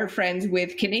 We are friends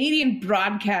with Canadian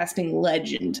broadcasting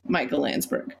legend Michael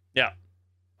Landsberg. Yeah.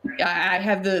 I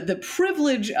have the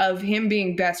privilege of him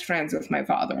being best friends with my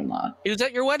father-in-law. He was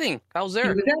at your wedding. I was He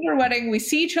there. was at our wedding. We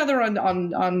see each other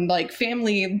on like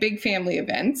big family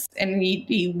events, and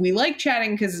we like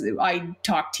chatting because I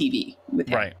talk TV with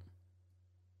him. Right.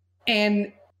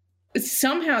 And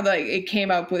somehow like it came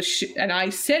up with and I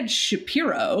said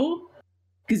Shapiro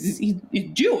because he's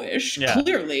Jewish, Yeah.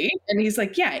 clearly, and he's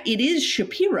like, yeah, it is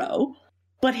Shapiro,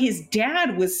 but his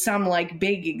dad was some like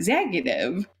big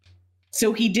executive,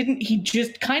 so he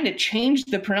just kind of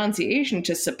changed the pronunciation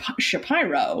to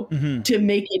Shapiro Mhm. to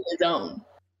make it his own.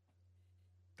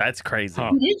 That's crazy.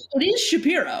 Huh. It is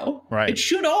Shapiro. Right. It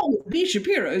should always be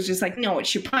Shapiro. It's just like, no, it's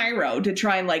Shapiro, to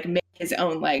try and like make his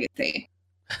own legacy.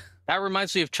 That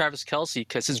reminds me of Travis Kelce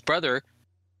because his brother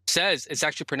says it's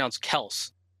actually pronounced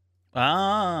Kels.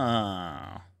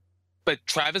 Ah. But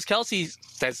Travis Kelce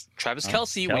says Travis Oh,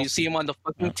 Kelce when you see him on the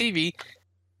fucking Yeah. TV.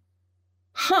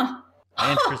 Huh.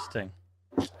 Interesting.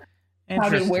 How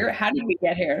did we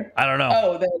get here? I don't know.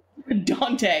 Oh, the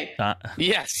Dante.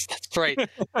 Yes, that's right.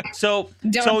 So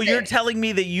Dante. you're telling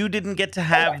me that you didn't get to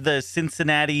have the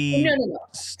Cincinnati No.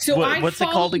 So I what's it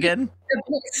called followed- again?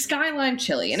 Skyline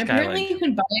chili, and Skyline apparently you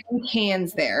can buy it in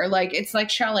cans there. Like it's like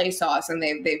chalet sauce, and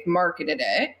they've marketed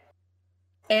it.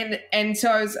 And so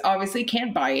I was obviously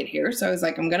can't buy it here, so I was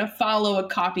like, I'm gonna follow a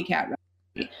copycat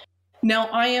recipe. Now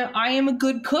I am a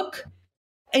good cook,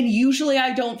 and usually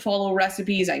I don't follow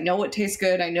recipes. I know it tastes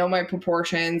good. I know my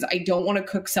proportions. I don't want to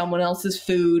cook someone else's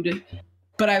food.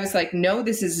 But I was like, no,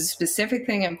 this is a specific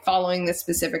thing. I'm following this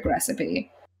specific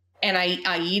recipe. And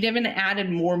I even added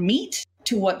more meat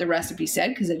to what the recipe said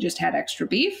because it just had extra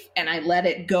beef. And I let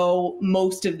it go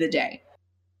most of the day.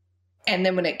 And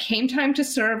then when it came time to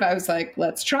serve, I was like,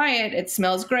 let's try it. It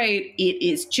smells great. It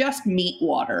is just meat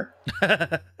water.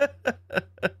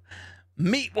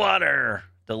 Meat water.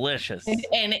 Delicious.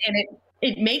 And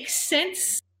it makes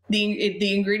sense.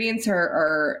 The ingredients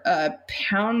are a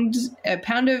pound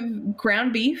of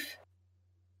ground beef,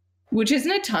 which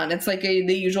isn't a ton. It's like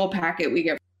the usual packet we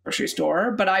get from the grocery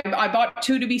store. But I bought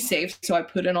 2 to be safe, so I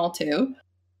put in all 2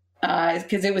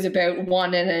 because it was about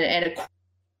 1 and a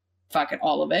fuck it,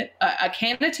 all of it. A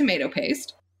can of tomato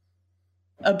paste,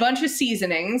 a bunch of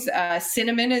seasonings.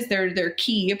 Cinnamon is their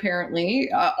key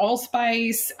apparently.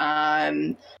 Allspice,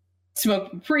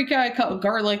 smoked paprika, a couple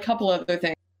garlic, couple other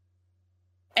things.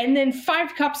 And then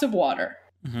 5 cups of water,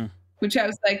 Mhm. which I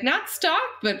was like, not stock,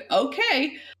 but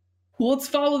okay. Well, let's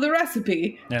follow the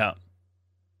recipe. Yeah.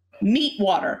 Meat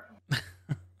water.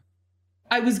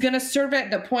 I was going to serve it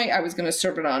at the point I was going to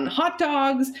serve it on hot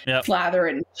dogs, Yep. slather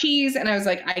it in cheese. And I was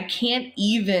like, I can't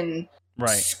even Right.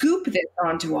 scoop this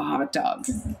onto a hot dog.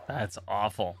 That's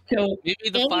awful. So, Maybe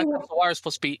the 5 cups of water is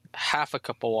supposed to be half a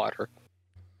cup of water.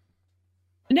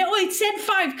 no, it said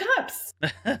 5 cups.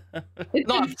 It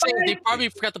No, I'm said saying they probably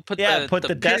forgot to put Yeah, put the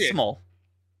period. decimal.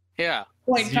 Yeah.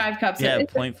 0.5 cups. Yeah,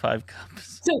 It's- 0.5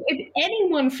 cups. So if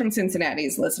anyone from Cincinnati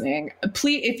is listening,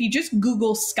 please, if you just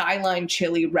Google Skyline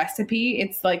chili recipe,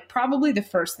 it's like probably the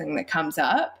first thing that comes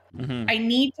up. Mhm. I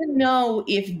need to know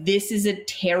if this is a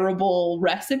terrible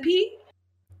recipe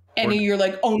and you're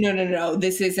like, oh, no,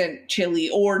 this isn't chili.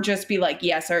 Or just be like,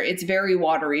 yes, or it's very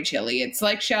watery chili. It's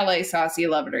like chalet sauce. You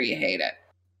love it or you hate it.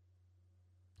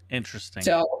 Interesting.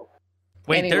 So,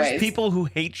 wait, anyways. there's people who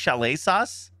hate chalet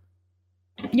sauce?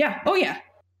 Yeah. Oh, yeah.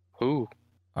 Ooh.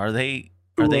 Are they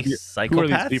Who are psychopaths? Who are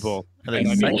these people? Are they I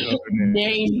don't psychopaths? know their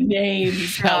names. Names.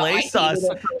 Chalet sauce.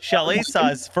 Chalet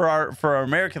sauce for our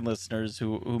American listeners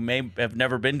who may have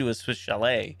never been to a Swiss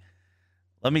chalet.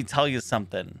 Let me tell you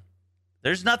something.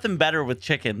 There's nothing better with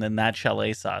chicken than that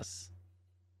chalet sauce.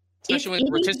 Especially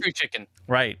with rotisserie chicken.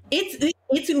 Right. It's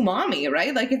umami,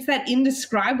 right? Like it's that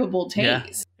indescribable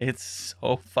taste. Yeah, it's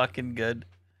so fucking good.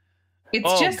 It's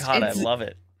oh just God, I it's, love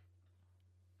it.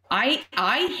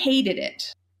 I hated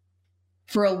it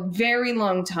for a very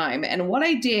long time. And what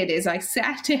I did is I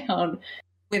sat down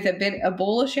with a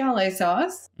bowl of chalet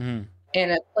sauce Mhm.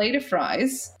 and a plate of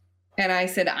fries. And I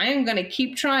said, I am going to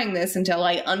keep trying this until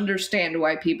I understand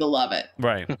why people love it.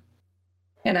 Right.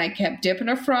 And I kept dipping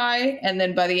a fry. And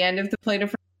then by the end of the plate of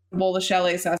fries, the bowl of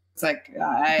chalet sauce, it's like,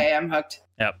 I am hooked.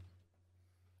 Yep.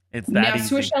 It's that Now, easy.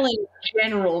 Swiss chalet in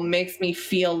general makes me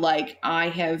feel like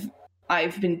I've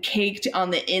been caked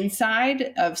on the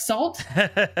inside of salt.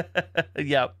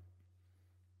 Yep.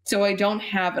 So I don't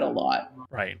have it a lot.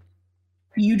 Right.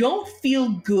 You don't feel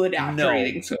good after No.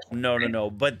 eating Swiss. No.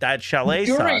 But that chalet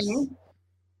sauce.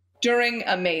 During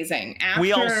amazing. After,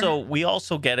 We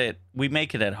also get it. We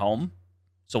make it at home,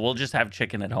 so we'll just have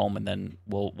chicken at home, and then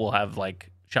we'll have like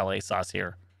chalet sauce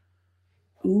here,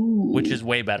 Ooh. which is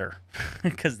way better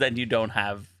because then you don't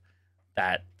have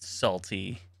that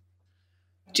salty.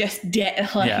 just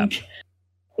like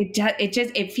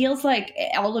it feels like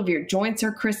all of your joints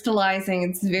are crystallizing.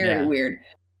 It's very weird.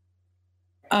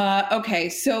 Okay,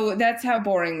 so that's how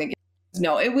boring the game is.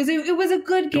 No, it was a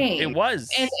good game. It was.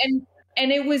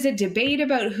 And it was a debate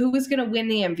about who was going to win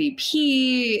the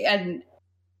MVP, and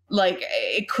like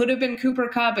it could have been Cooper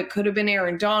Kupp, it could have been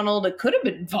Aaron Donald, it could have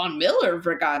been Von Miller,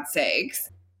 for God's sakes.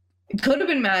 It could have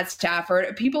been Matt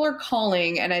Stafford. People are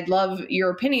calling, and I'd love your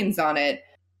opinions on it,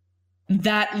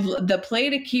 that the play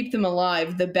to keep them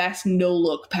alive, the best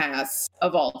no-look pass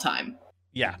of all time.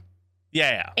 Yeah.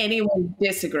 Anyone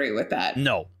disagree with that?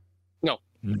 No.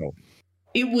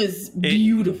 It was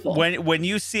beautiful. When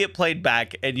you see it played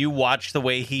back and you watch the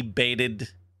way he baited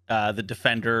the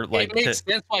defender, like it makes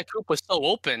sense why Coop was so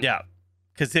open. Yeah,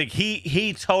 because like,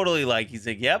 he totally he's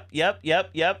like yep.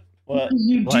 Well,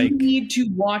 you do need to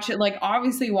watch it. Like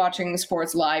obviously, watching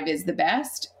sports live is the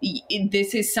best.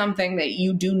 This is something that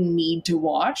you do need to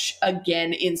watch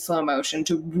again in slow motion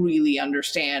to really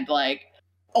understand. Like,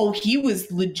 oh, he was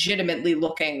legitimately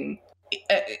looking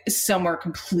somewhere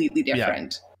completely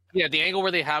different. Yeah, the angle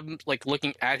where they have him like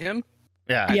looking at him.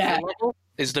 Yeah.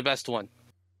 Is the best one.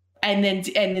 And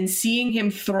then seeing him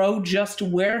throw just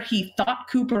where he thought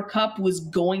Cooper Kupp was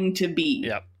going to be.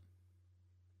 Yep.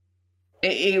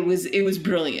 It was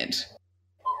brilliant.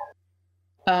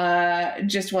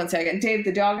 Just 1 second. Dave,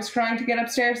 the dog is trying to get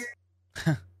upstairs.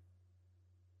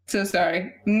 So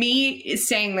sorry. Me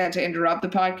saying that to interrupt the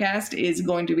podcast is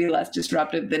going to be less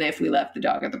disruptive than if we left the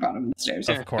dog at the bottom of the stairs.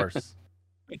 Of course.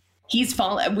 He's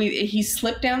fallen. He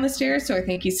slipped down the stairs, so I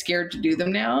think he's scared to do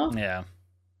them now. Yeah.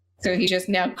 So he just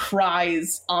now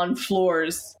cries on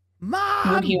floors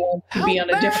Mom, when he wants to be on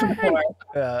a different floor.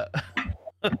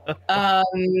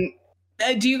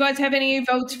 Do you guys have any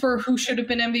votes for who should have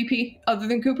been MVP other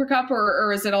than Cooper Kupp,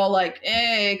 or is it all like,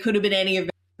 it could have been any of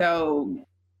them? So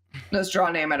let's draw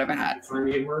a name out of a hat.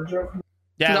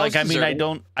 Yeah, No, like I mean,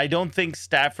 deserving. I don't think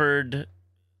Stafford,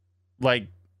 like,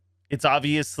 it's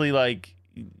obviously like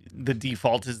the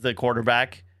default is the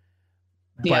quarterback,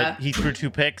 but Yeah. he threw 2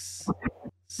 picks,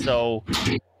 so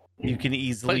you can But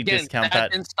easily again, discount that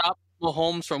that. didn't stop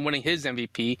Mahomes from winning his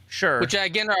MVP, Sure, which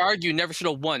again I argue never should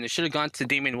have won. It should have gone to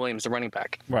Damian Williams, the running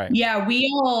back. right. Yeah, we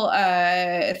all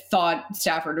thought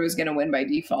Stafford was going to win by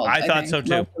default. I thought think.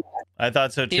 so too. I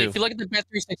thought so Yeah, too. if you look at the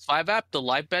Bet365 app, the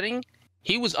live betting,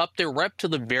 he was up there right to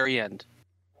the very end.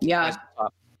 Yeah. That's the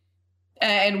top.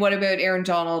 And what about Aaron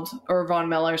Donald or Von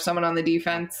Miller, someone on the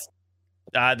defense?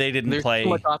 They didn't There's play. too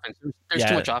much offense. There's Yeah,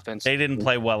 too much offense. They didn't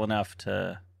play well enough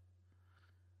to.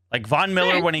 Like Von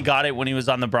Miller, when he got it, when he was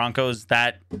on the Broncos,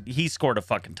 that he scored a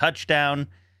fucking touchdown.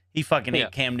 He fucking Yeah.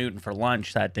 ate Cam Newton for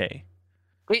lunch that day.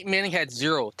 Peyton Manning had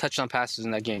 0 touchdown passes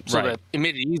in that game, so Right. that it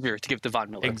made it easier to give to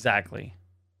Von Miller. Exactly.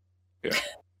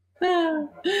 Will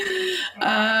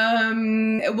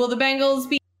the Bengals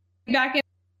be back in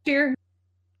here?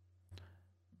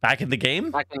 Back in the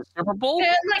game? Back in the Super Bowl,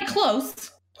 Like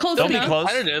close. Close They'll be enough. close.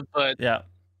 competitive, but Yeah.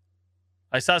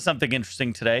 I saw something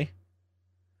interesting today.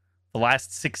 The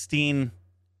last 16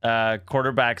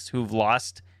 quarterbacks who've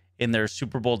lost in their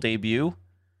Super Bowl debut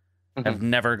have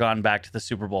never gone back to the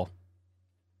Super Bowl.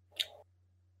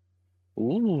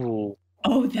 Ooh.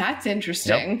 Oh, that's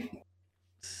interesting. Yep.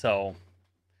 So,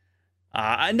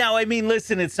 now, I mean,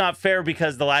 listen, it's not fair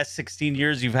because the last 16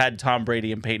 years you've had Tom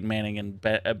Brady and Peyton Manning and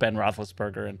Ben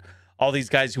Roethlisberger and all these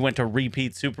guys who went to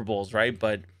repeat Super Bowls, right?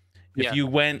 But if you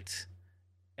went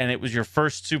and it was your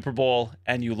first Super Bowl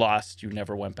and you lost, you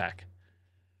never went back.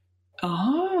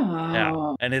 Oh.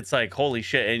 Yeah. And it's like, holy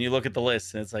shit. And you look at the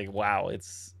list and it's like, wow,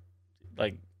 it's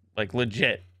like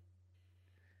legit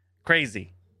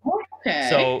crazy.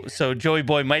 Okay. So Joey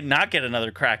Boy might not get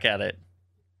another crack at it.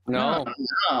 No.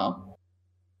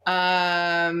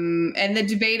 And the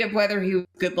debate of whether he was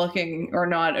good looking or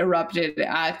not erupted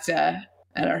at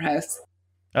our house.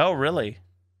 Oh, really?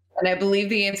 And I believe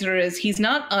the answer is he's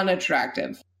not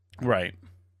unattractive. Right.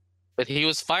 But he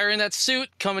was firing that suit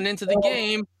coming into the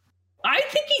game. I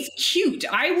think he's cute.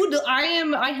 I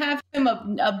have him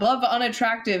above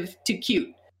unattractive to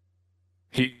cute.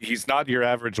 He's not your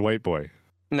average white boy.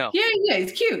 No. Yeah,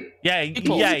 he's cute. Yeah,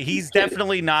 he's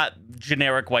definitely not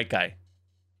generic white guy.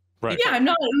 Right. Yeah, I'm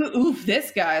not oof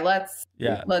this guy. Let's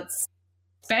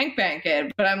spank bank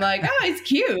it. But I'm like, oh, he's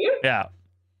cute. Yeah.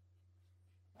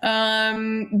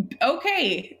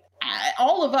 Okay.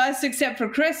 All of us except for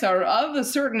Chris are of a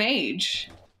certain age.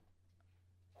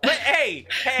 But hey.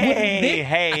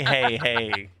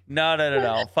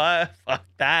 No. Fuck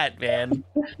that, man.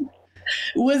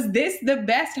 Was this the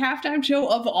best halftime show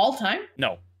of all time?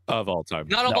 No. Of all time.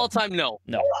 Not of all time, no.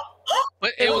 No.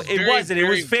 But it was wasn't. It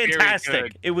was very, fantastic. very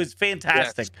good. It was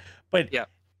fantastic. Yes. But Yeah.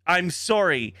 I'm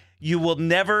sorry. You will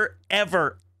never,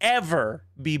 ever, ever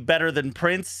be better than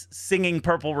Prince singing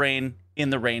Purple Rain in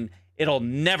the rain. It'll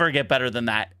never get better than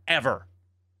that. Ever.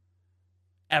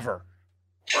 Ever.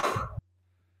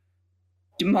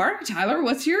 Mark, Tyler,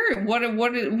 what's your what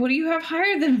do you have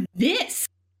higher than this?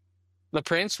 The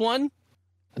Prince one,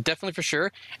 definitely for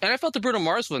sure. And I felt the Bruno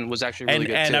Mars one was actually really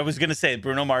good And too. I was gonna say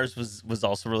Bruno Mars was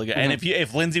also really good. And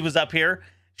if Lindsay was up here,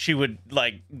 she would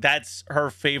that's her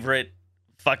favorite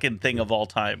fucking thing of all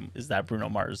time is that Bruno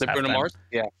Mars. The Bruno halftime. Mars?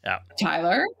 Yeah.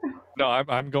 Tyler? No,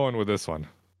 I'm going with this one.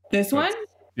 This one?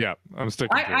 Yeah, I'm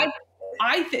sticking to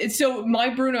it. So my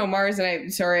Bruno Mars, and I'm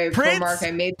sorry Prince for Mark,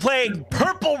 I made playing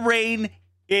Purple Rain.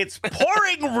 It's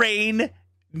pouring rain.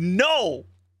 No,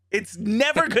 it's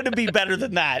never going to be better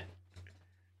than that.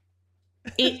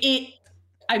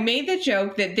 I made the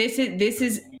joke that this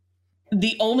is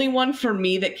the only one for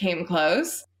me that came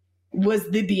close was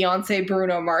the Beyonce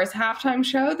Bruno Mars halftime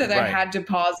show that I Right. had to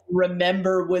pause and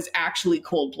remember was actually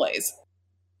Coldplay's.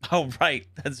 Oh, right.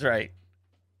 That's right.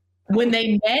 When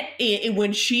they met,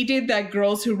 when she did that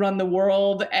Girls Who Run the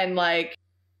World and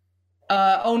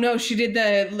she did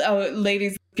the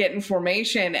Ladies Get in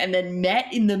Formation and then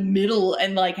met in the middle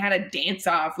and had a dance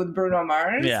off with Bruno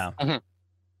Mars. Yeah.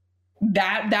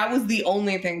 That was the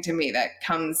only thing to me that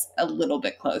comes a little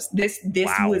bit close. This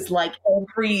Wow. was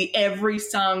every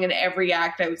song and every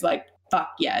act. I was like, fuck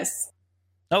yes.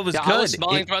 That was Yeah, good. I was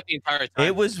smiling throughout the entire time.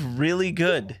 It was really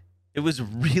good. It was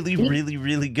really, really,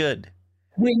 really good.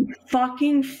 When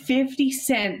fucking 50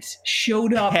 Cent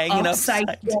showed up Hanging upside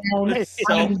down, It's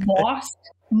so I good. lost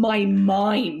my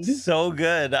mind. So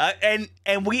good.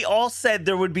 And we all said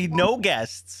there would be no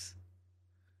guests.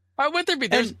 Why would there be?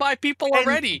 There's And- 5 people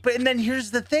already. And then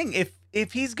here's the thing.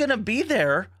 If he's going to be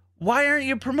there, why aren't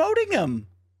you promoting him?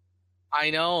 I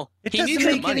know. It He doesn't needs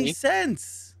the make any money.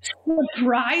 sense.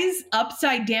 Surprise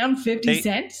upside down 50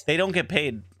 Cent? They don't get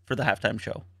paid for the halftime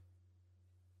show.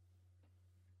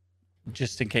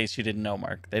 Just in case you didn't know,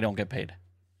 Mark, they don't get paid.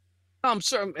 I'm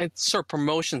sure it's sort of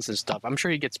promotions and stuff. I'm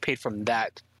sure he gets paid from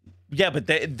that. Yeah, but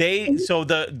they so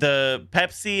the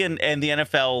Pepsi and the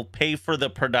NFL pay for the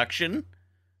production,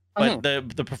 but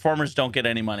the performers don't get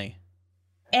any money.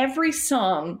 Every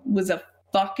song was a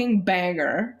fucking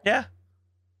banger. Yeah.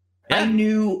 I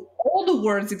knew all the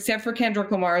words except for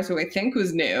Kendrick Lamar's, who I think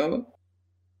was new,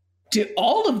 to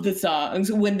all of the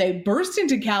songs. When they burst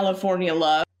into California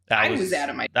Love, I was out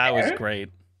of my That was chair. great.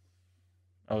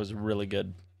 That was really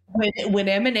good. When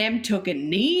Eminem took a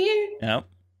knee, Yep.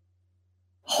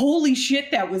 holy shit,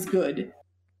 that was good.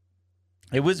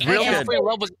 It was And real good. California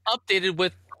Love was updated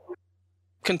with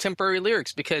contemporary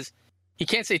lyrics because he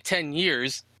can't say 10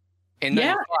 years in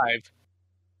Yeah. 95.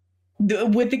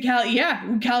 With the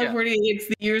California, it's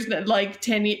the years that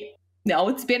 10 years. No,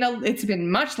 it's been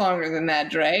much longer than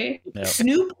that, Dre. Yep.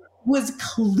 Snoop was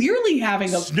clearly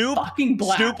having a fucking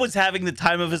blast. Snoop was having the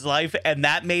time of his life, and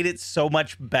that made it so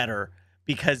much better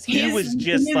because he was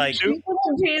just his like little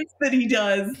dance that he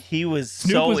does. he was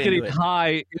Snoop so was into getting it.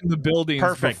 high in the buildings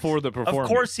Perfect before the performance.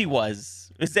 Of course he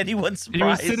was. Is anyone He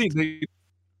was surprised? sitting.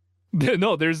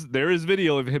 No, there is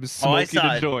video of him smoking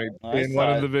saw a it. joint I in saw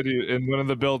one it. of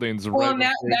the buildings. Well, right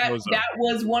that before he that, goes up. that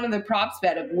was one of the props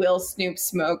bet of will Snoop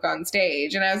smoke on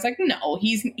stage, and I was like, no,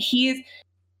 he is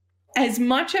as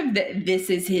much of this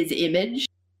is his image.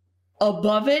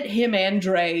 Above it, him and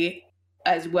Dre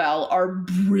as well are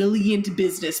brilliant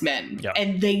businessmen, Yep.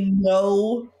 and they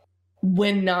know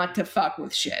when not to fuck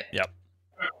with shit. Yep.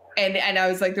 And I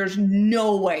was like, there's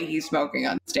no way he's smoking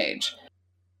on stage.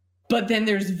 But then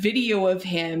there's video of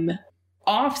him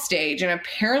off stage, and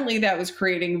apparently that was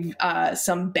creating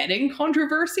some betting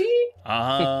controversy.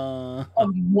 Uh,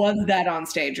 Was that on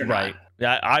stage or right.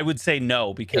 Yeah, I would say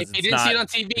no because If you it's didn't not. see it on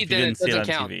if TV, you then didn't it see it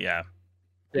doesn't on count. TV, yeah.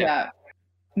 not? Yeah.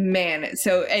 Man,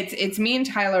 so it's me and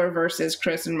Tyler versus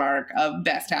Chris and Mark of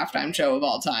best halftime show of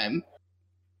all time.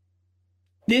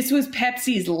 This was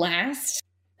Pepsi's last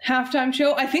halftime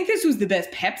show. I think this was the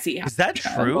best Pepsi. Is that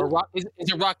halftime show. Or true? is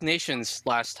it Rock Nation's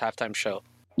last halftime show?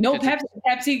 No, It's a-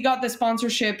 Pepsi got the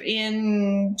sponsorship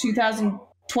in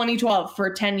 2012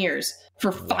 for 10 years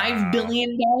for Wow. $5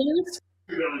 billion.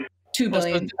 $2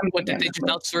 billion. What, did they just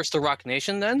outsource to Rock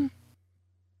Nation then?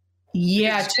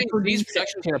 Yeah, Because to these produce it.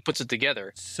 production kind of puts it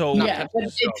together. So Not Yeah, Pepsi but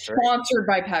itself, it's right? sponsored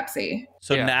by Pepsi.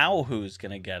 so Yeah. now who's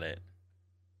gonna get it?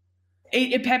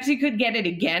 If Pepsi could get it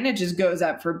again, it just goes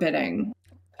up for bidding.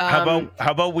 How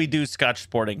about we do Scotch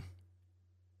Sporting?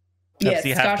 yes,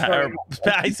 Pepsi Scotch halftime.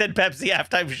 Sporting. I said Pepsi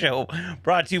halftime show,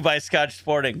 brought to you by Scotch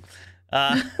Sporting.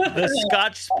 The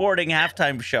Scotch Sporting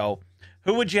halftime show.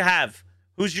 Who would you have?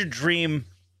 Who's your dream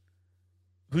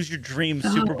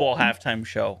Super Bowl halftime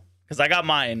show? Because I got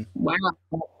mine. Wow.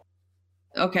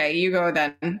 Okay, you go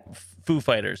then. Foo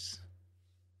Fighters.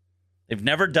 They've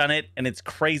never done it, and it's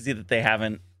crazy that they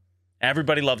haven't.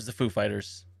 Everybody loves the Foo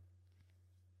Fighters.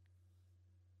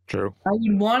 True. I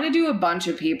would want to do a bunch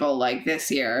of people like this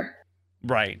year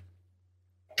Right.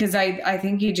 because I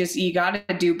think you got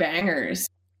to do bangers.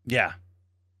 Yeah.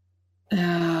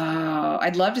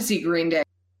 I'd love to see Green Day.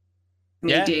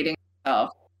 Me Yeah. dating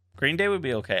myself. Green Day would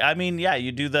be okay. I mean, yeah,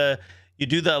 you do the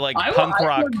like I punk I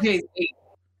rock. love Jay-Z.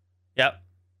 Yep.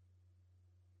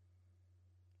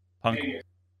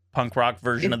 Punk rock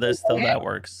version of this, though, that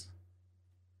works.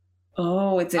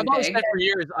 Oh, it's I've in always Vegas. said for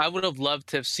years I would have loved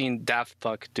to have seen Daft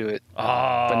Punk do it.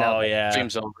 Oh, But now the yeah.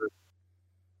 dream's over.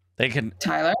 They can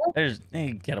Tyler?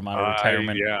 they get them out of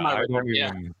retirement.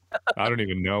 I don't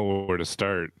even know where to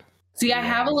start. See, I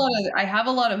have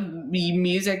a lot of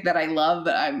music that I love,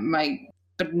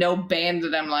 but no band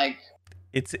that I'm like.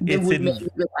 It's it would in make a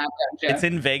good halftime show. it's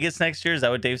in Vegas next year. Is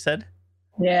that what Dave said?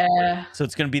 Yeah. So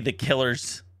it's gonna be the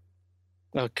Killers.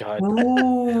 Oh God.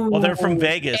 Ooh. Well, they're from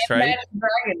Vegas, And right? Imagine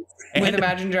Dragons. With And-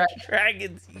 Imagine Dragons.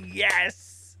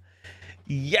 Dragons.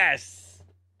 Yes.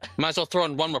 Might as well throw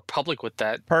in One Republic with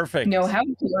that. Perfect. No, how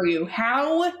dare you?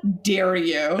 How dare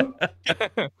you?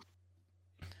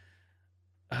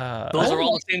 Those are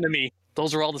all the same to me.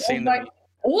 Those are all the same to me.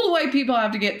 Old white people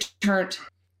have to get turned.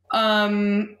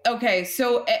 Okay,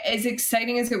 so as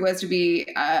exciting as it was to be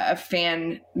a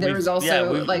fan, there was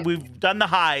also we've done the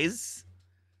highs.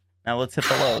 Now let's hit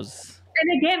the lows.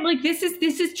 and again, like this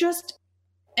is just,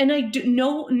 and I do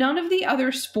no, none of the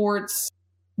other sports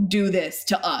do this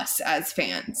to us as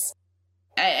fans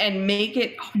and make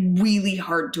it really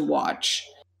hard to watch.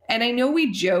 And I know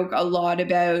we joke a lot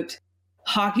about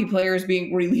hockey players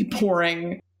being really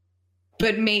boring,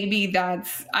 but maybe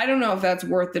I don't know if that's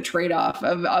worth the trade-off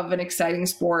of an exciting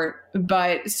sport.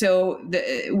 But so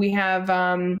we have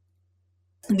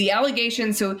the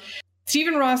allegations. So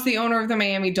Stephen Ross, the owner of the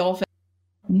Miami Dolphins,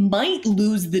 might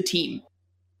lose the team.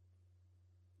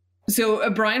 So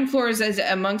Brian Flores, is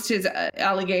amongst his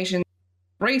allegations,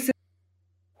 racist.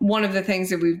 One of the things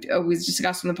that we've always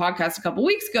discussed on the podcast a couple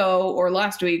weeks ago or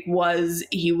last week was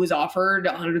he was offered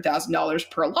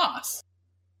 $100,000 per loss.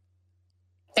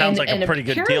 Sounds like a pretty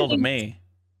good deal to apparently-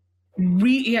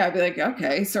 me. Yeah, I'd be like,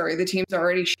 okay, sorry, the team's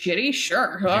already shitty.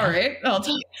 Sure, all right, I'll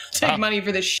take money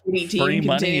for the shitty team. Free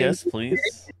money, Continue. yes, please.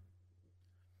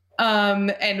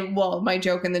 And well, my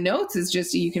joke in the notes is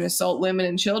just you can assault women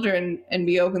and children and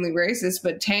be openly racist,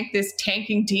 but tank this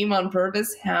tanking team on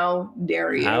purpose. How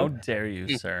dare you? How dare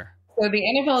you, sir? So the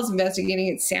NFL is investigating.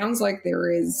 It sounds like there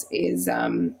is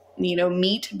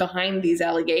meat behind these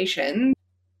allegations.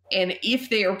 And if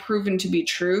they are proven to be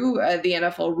true, the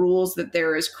NFL rules that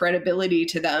there is credibility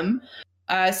to them.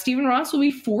 Stephen Ross will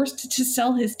be forced to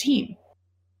sell his team.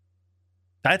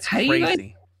 That's How do you guys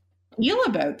crazy. feel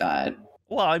about that?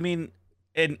 Well, I mean,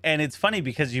 and it's funny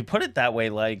because you put it that way,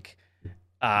 like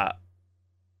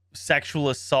sexual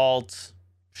assault,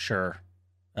 sure.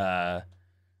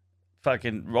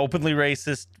 Fucking openly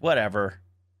racist, whatever.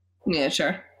 Yeah,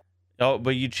 sure. Oh,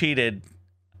 but you cheated.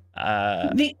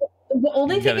 The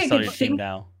only You thing gotta I sell could your team think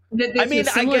now. that this I mean, was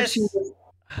I similar guess to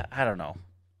I don't know.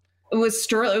 was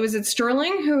Sterling. Was it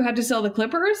Sterling who had to sell the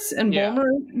Clippers and Yeah.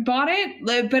 Ballmer bought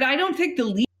it? But I don't think the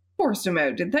league forced him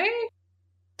out, did they?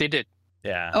 They did.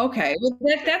 Yeah. Okay, well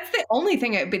that's the only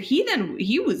thing. But he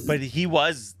was. But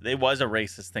it was a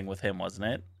racist thing with him, wasn't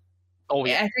it? Oh I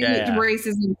yeah. think Yeah, it's yeah.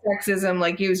 racism, sexism.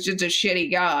 Like he was just a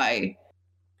shitty guy.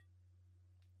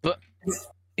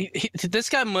 This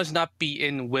guy must not be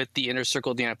in with the inner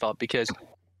circle of the NFL because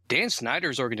Dan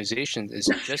Snyder's organization is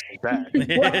just as bad.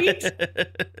 Right?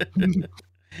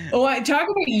 Oh, I talk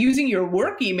about using your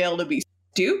work email to be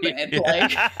stupid.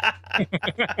 Like,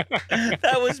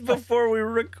 That was before we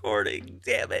were recording.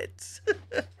 Damn it.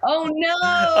 oh no!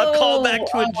 A callback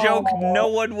to a joke Oh, no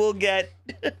one will get.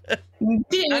 Not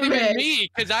Damn even it! me,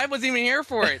 because I wasn't even here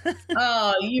for it.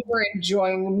 Oh, you were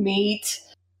enjoying meat.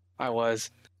 I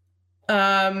was.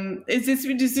 Does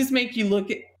this make you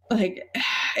look at like?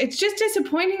 It's just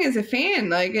disappointing as a fan.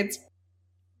 Like it's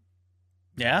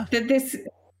Yeah. that this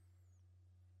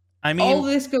I all mean,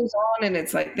 this goes on, and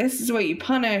it's like this is what you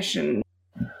punish, and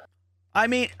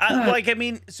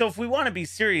so if we want to be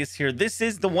serious here, this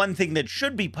is the one thing that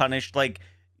should be punished. Like,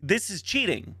 this is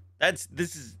cheating. This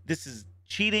is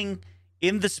cheating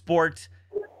in the sport.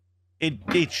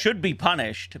 It should be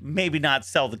punished. Maybe not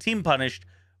sell the team punished,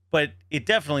 but it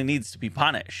definitely needs to be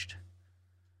punished.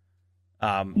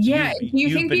 yeah. Do you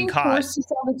you've think been being caught. forced to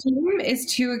sell the team is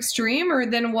too extreme, or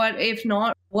then what? If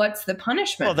not, what's the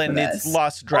punishment? Well, then for it's this?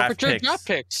 lost draft Forfeiture picks. draft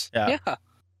picks. Yeah. Yeah.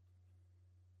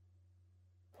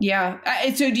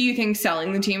 Yeah. So, do you think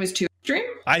selling the team is too extreme?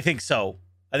 I think so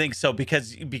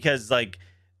because like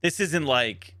this isn't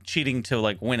like cheating to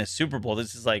like win a Super Bowl.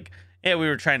 This is like, yeah, we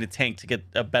were trying to tank to get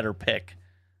a better pick.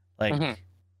 Like Mhm.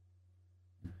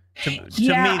 to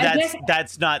Yeah, me, I guess-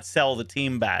 that's not sell the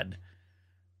team bad.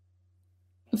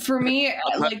 For me,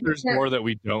 Unless like there's more that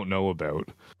we don't know about,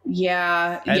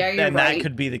 Yeah, And, yeah, you're and right. that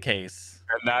could be the case.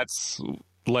 and that's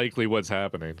likely what's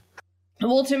happening.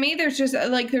 Well, to me, there's just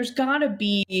like there's gotta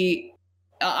be.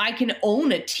 I can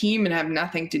own a team and have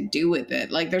nothing to do with it.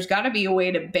 Like, there's got to be a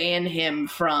way to ban him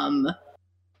from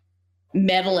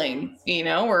meddling,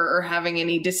 or having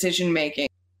any decision making.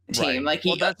 Team Right. like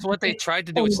Well, that's what they tried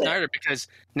to do with owned it. Snyder because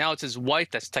now it's his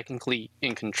wife that's technically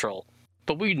in control.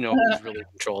 But we know who's really in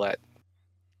control of that.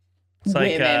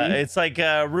 It's like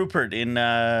Rupert in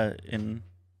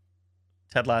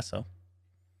Ted Lasso.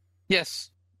 Yes.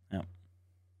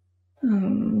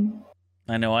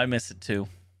 I know, I miss it too.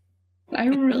 I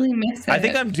really miss it. I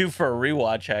think I'm due for a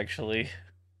rewatch actually.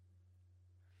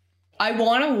 I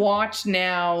want to watch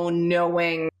now,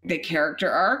 knowing the character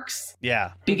arcs,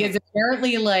 Yeah. because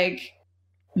apparently, like,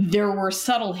 there were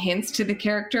subtle hints to the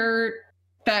character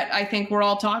that I think we're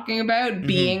all talking about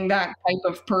being that type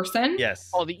of person. Yes.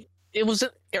 Oh, it was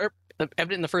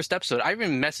evident in the first episode. I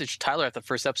even messaged Tyler at the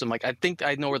first episode. I'm like, I think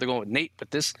I know where they're going with Nate, but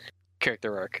this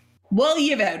character arc. Well,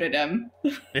 you've outed him.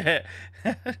 Yeah.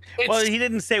 Well, he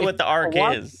didn't say what the arc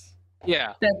what? is.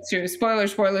 Yeah. That's true. Spoiler.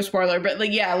 But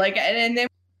like, yeah, like, and then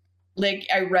like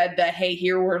I read that, hey,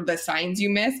 here were the signs you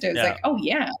missed. I was Yeah. like, oh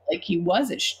yeah, like he was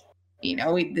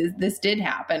this did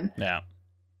happen. Yeah.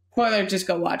 Spoiler, just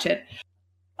go watch it.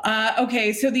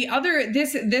 Okay, so the other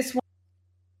this one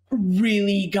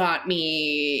really got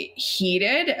me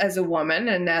heated as a woman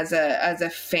and as a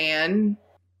fan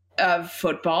of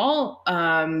football,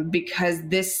 because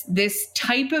this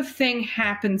type of thing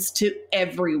happens to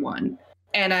everyone,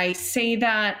 and I say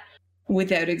that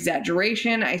without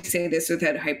exaggeration. I say this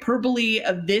without hyperbole.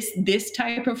 Of this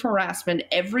type of harassment,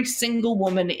 every single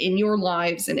woman in your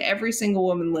lives and every single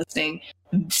woman listening,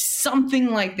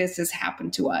 something like this has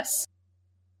happened to us,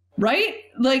 right?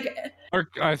 Like, Mark,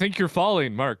 I think you're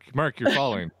falling. Mark, you're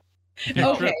falling.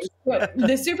 okay, so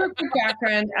the super quick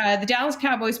background. The Dallas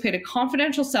Cowboys paid a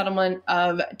confidential settlement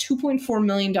of $2.4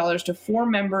 million to 4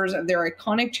 members of their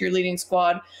iconic cheerleading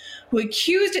squad who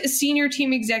accused a senior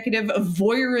team executive of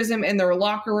voyeurism in their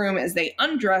locker room as they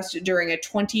undressed during a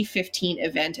 2015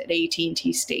 event at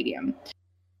AT&T Stadium.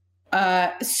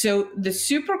 So the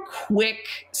super quick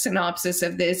synopsis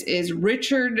of this is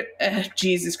Richard,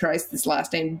 Jesus Christ, this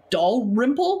last name,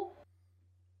 Dalrymple?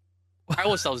 I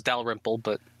always thought it was Dalrymple,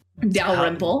 but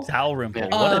Dalrymple. Dalrymple.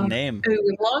 What a name. Who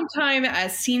was a long time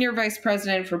as senior vice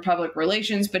president for public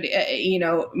relations, but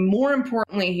more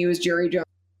importantly, he was Jerry Jones'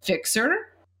 fixer.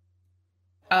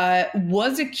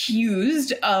 Was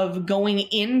accused of going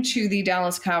into the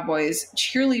Dallas Cowboys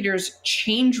cheerleaders'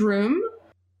 change room,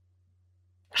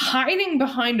 hiding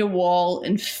behind a wall,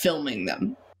 and filming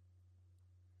them.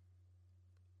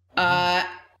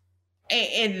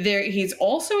 And he's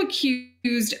also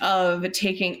accused of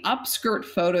taking upskirt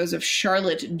photos of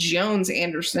Charlotte Jones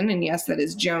Anderson, and yes, that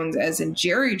is Jones as in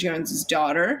Jerry Jones's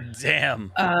daughter.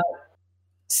 Damn.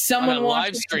 Someone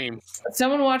live stream.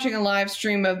 Someone watching a live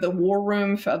stream of the War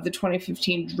Room of the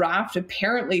 2015 draft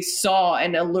apparently saw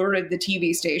and alerted the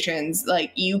TV stations.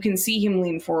 Like, you can see him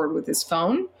lean forward with his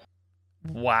phone.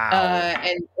 Wow.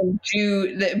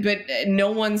 But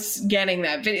no one's getting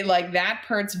that video. Like, that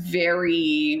part's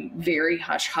very, very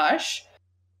hush hush.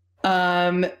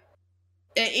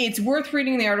 It's worth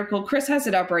reading the article. Chris has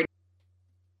it up right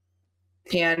now.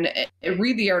 Can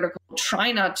read the article.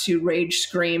 Try not to rage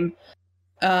scream.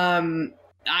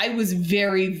 I was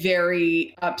very,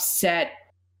 very upset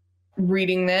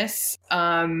reading this.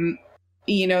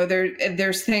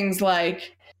 There's things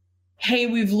like, hey,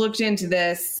 we've looked into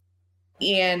this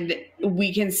and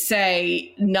we can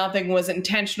say nothing was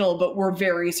intentional, but we're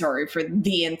very sorry for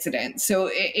the incident.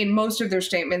 So in most of their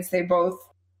statements, they both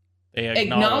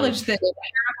acknowledge that it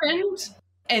happened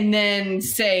and then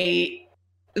say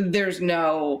there was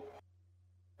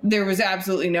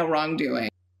absolutely no wrongdoing.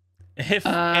 If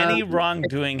any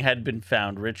wrongdoing had been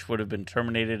found, Rich would have been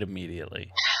terminated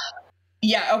immediately.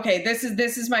 Yeah, okay, this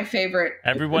is my favorite.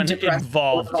 Everyone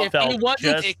involved if felt he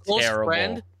wasn't just a close terrible.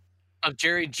 friend of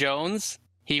Jerry Jones,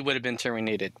 he would have been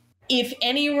terminated. If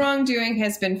any wrongdoing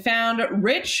has been found,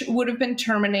 Rich would have been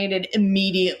terminated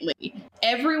immediately.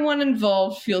 Everyone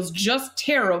involved feels just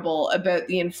terrible about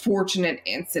the unfortunate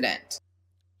incident.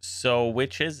 So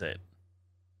which is it?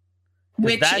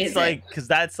 Because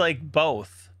that's like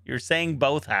both. You're saying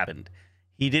both happened.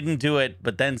 He didn't do it,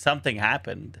 but then something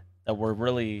happened that we're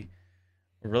really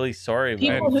sorry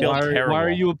about. Why are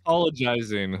you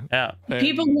apologizing? Yeah.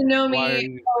 People who know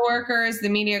me, coworkers, the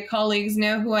media colleagues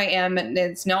know who I am, and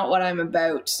it's not what I'm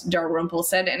about, Dalrymple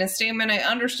said in a statement. I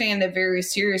understand the very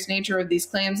serious nature of these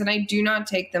claims, and I do not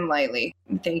take them lightly.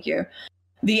 Thank you.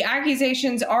 The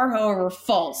accusations are, however,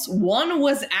 false. One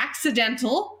was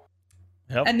accidental,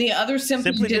 and the other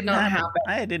simply did not happen.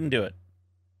 I didn't do it.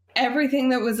 Everything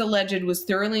that was alleged was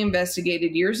thoroughly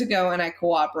investigated years ago, and I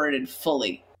cooperated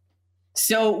fully.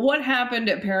 So what happened,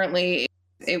 apparently,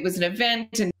 it was an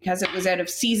event, and because it was out of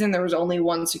season, there was only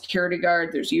one security guard.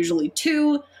 There's usually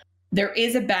two. There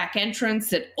is a back entrance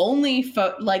that only,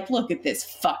 look at this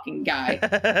fucking guy.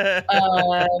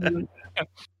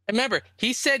 Remember,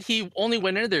 he said he only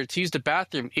went in there to use the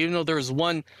bathroom, even though there was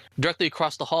one directly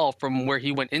across the hall from where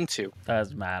he went into.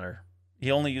 Doesn't matter.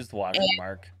 He only used the washroom,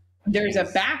 Mark. There's a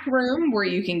back room where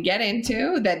you can get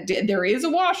into. There is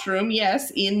a washroom,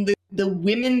 yes, in the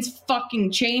women's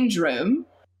fucking change room.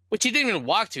 Which he didn't even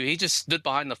walk to. He just stood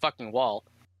behind the fucking wall.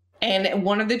 And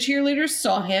one of the cheerleaders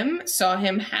saw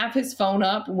him have his phone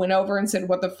up, went over and said,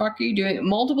 "What the fuck are you doing?"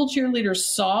 Multiple cheerleaders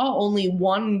saw. Only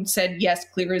one said, yes,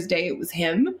 clear as day, it was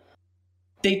him.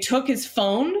 They took his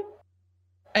phone,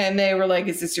 and they were like,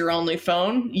 "Is this your only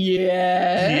phone?"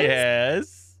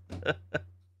 Yes.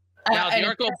 Now, the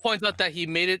article points out that he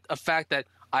made it a fact that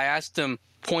I asked him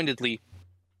pointedly,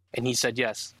 and he said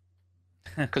yes.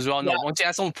 Because we all know, once you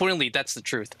ask someone pointedly, that's the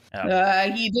truth.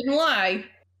 He didn't lie.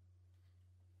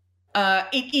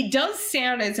 It does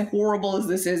sound as horrible as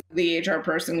this is. The HR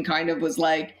person kind of was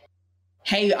like,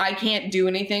 "Hey, I can't do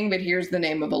anything, but here's the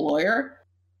name of a lawyer."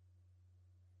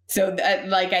 So,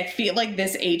 I feel like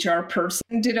this HR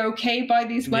person did okay by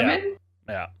these women.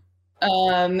 Yeah.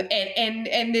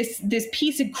 And this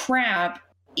piece of crap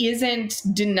isn't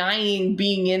denying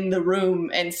being in the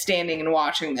room and standing and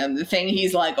watching them. The thing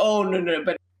he's like, "Oh no,"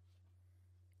 but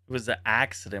it was an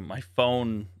accident. My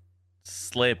phone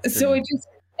slipped. So it just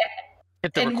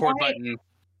hit the record button.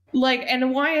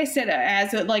 And why I said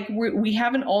we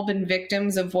haven't all been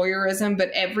victims of voyeurism, but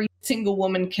every single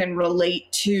woman can relate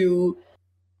to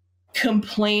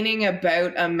complaining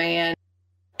about a man,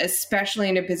 especially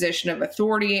in a position of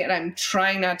authority. And I'm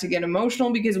trying not to get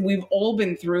emotional because we've all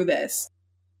been through this.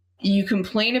 You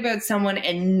complain about someone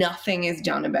and nothing is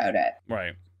done about it.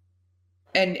 Right.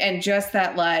 And just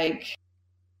that,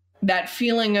 that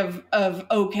feeling of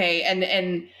okay.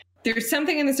 And there's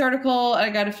something in this article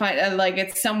I got to find,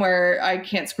 it's somewhere, I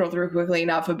can't scroll through quickly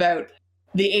enough, about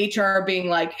the HR being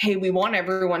like, "Hey, we want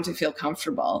everyone to feel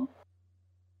comfortable."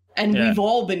 And we've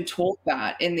all been told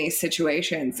that in these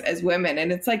situations as women.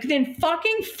 And it's like, then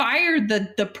fucking fire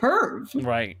the perv.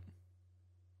 Right.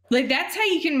 That's how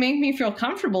you can make me feel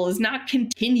comfortable, is not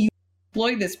continue to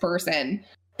employ this person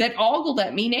that ogled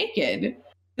at me naked.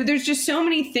 But there's just so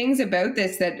many things about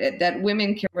this that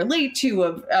women can relate to,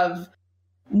 of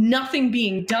nothing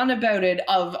being done about it,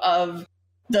 of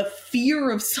the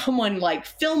fear of someone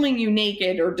filming you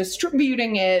naked or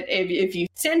distributing it if you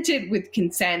sent it with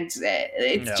consent.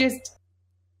 It's just,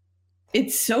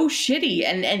 it's so shitty.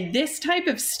 And this type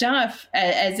of stuff,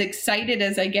 as excited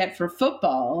as I get for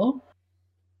football,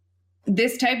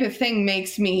 this type of thing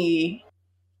makes me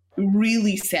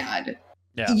really sad.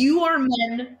 Yeah. You are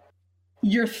men.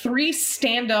 You're 3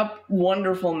 stand-up,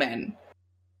 wonderful men.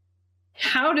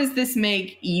 How does this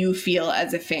make you feel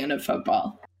as a fan of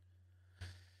football?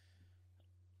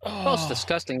 Well, it's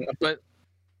disgusting. But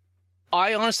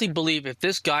I honestly believe if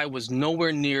this guy was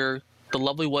nowhere near the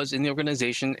level he was in the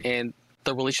organization and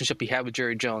the relationship he had with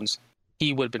Jerry Jones,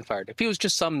 he would have been fired. If he was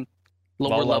just some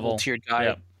lower level tiered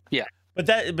guy, yeah.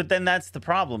 But then that's the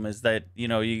problem, is that, you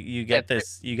know, you get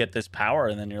this power,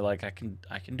 and then you're like, I can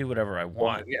do whatever I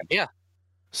want. Yeah.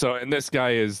 So, and this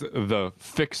guy is the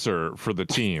fixer for the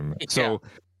team. So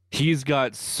he's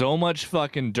got so much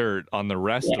fucking dirt on the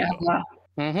rest of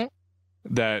them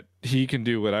that he can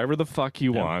do whatever the fuck he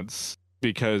wants,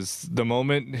 because the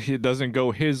moment it doesn't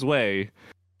go his way,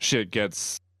 shit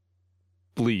gets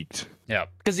leaked. Yeah.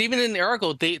 Because even in the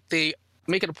article, they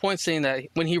make it a point saying that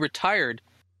when he retired,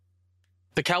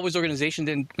 the Cowboys organization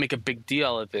didn't make a big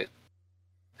deal of it,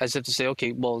 as if to say,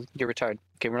 okay, well, you're retired.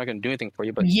 Okay, we're not going to do anything for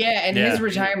you. But his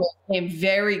retirement came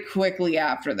very quickly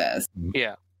after this.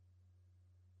 Yeah.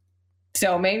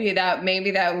 So maybe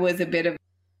that was a bit of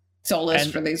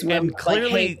solace for these women. And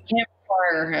clearly, like, hey, can't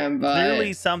fire him, but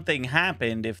clearly something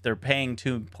happened if they're paying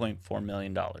 $2.4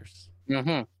 million.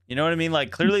 Mm-hmm. You know what I mean?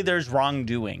 Like, clearly there's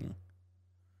wrongdoing.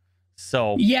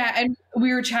 So yeah, and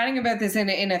we were chatting about this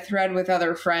in a thread with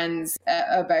other friends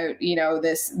about, you know,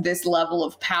 this level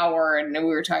of power, and we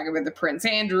were talking about the Prince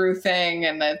Andrew thing,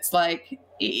 and it's like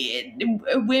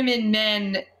women,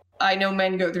 men. I know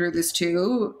men go through this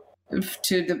too,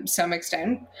 to some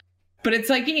extent, but it's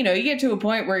like, you know, you get to a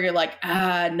point where you're like,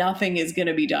 nothing is going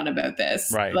to be done about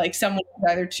this. Right? Like someone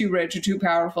is either too rich or too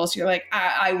powerful, so you're like,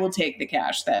 I will take the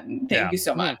cash then. Thank you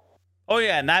so much. Oh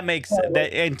yeah, and that makes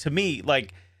that, and to me,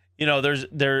 like, you know,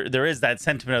 there is that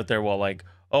sentiment out there. Well, like,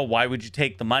 oh, why would you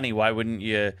take the money? Why wouldn't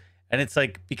you? And it's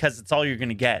like, because it's all you're going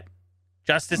to get.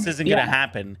 Justice isn't going to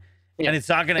happen, and it's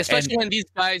not going to. Especially when these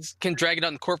guys can drag it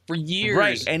out in court for years,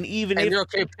 right? And even if they're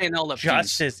okay paying all the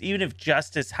justice, fees. even if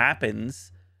justice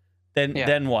happens,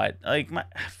 then what? Like,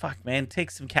 fuck, man,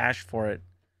 take some cash for it.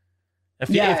 If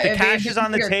the cash is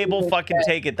on the table, fucking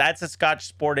take it. That's a Scotch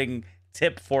Sporting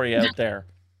tip for you out there.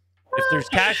 If there's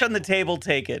cash on the table,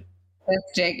 take it.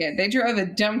 Let's take it. They drove a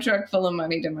dump truck full of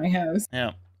money to my house.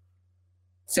 Yeah.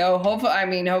 So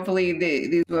hopefully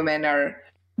these women are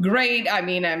great. I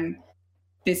mean,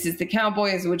 this is the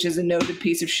Cowboys, which is a noted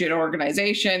piece of shit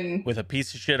organization with a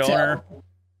piece of shit owner.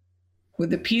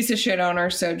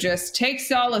 So just take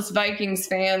solace, Vikings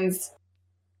fans.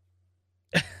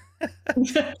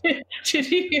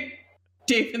 Did you hear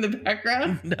Dave in the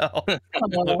background? No.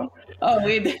 Oh,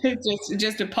 wait,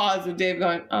 just a pause of Dave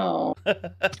going, oh.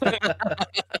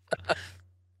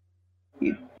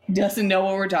 He doesn't know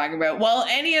what we're talking about. Well,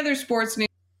 any other sports news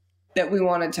that we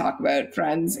want to talk about,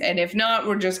 friends? And if not,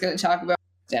 we're just going to talk about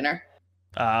dinner.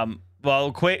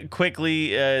 Well, quickly,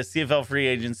 CFL free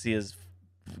agency has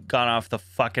gone off the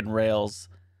fucking rails.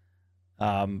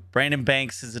 Brandon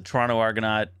Banks is a Toronto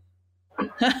Argonaut.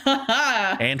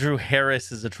 Andrew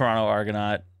Harris is a Toronto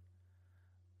Argonaut.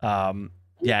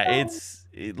 It's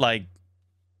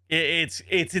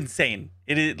insane.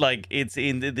 It is like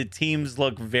the teams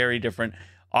look very different.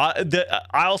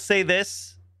 I'll say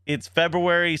this: it's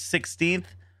February 16th.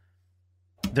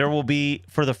 There will be,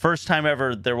 for the first time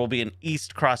ever, there will be an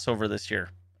East crossover this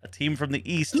year. A team from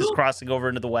the East is crossing over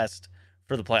into the West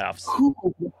for the playoffs.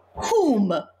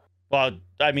 Whom? Well,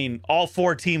 I mean, all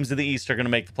 4 teams in the East are going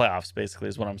to make the playoffs, basically,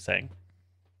 is what I'm saying.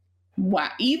 Wow.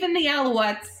 Even the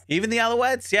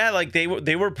Alouettes? Yeah. Like, they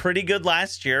were pretty good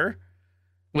last year.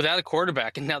 Without a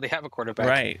quarterback, and now they have a quarterback.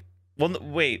 Right. Well,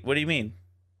 wait, what do you mean?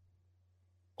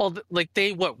 Well, like,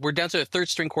 we're down to a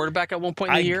 3rd-string quarterback at one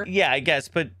point in the year? Yeah, I guess,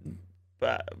 but...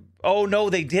 oh, no,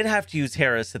 they did have to use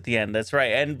Harris at the end. That's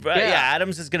right. And,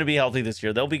 Adams is going to be healthy this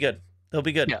year. They'll be good.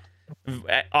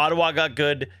 Yeah. Ottawa got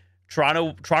good.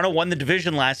 Toronto won the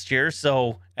division last year,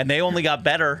 and they only got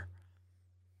better.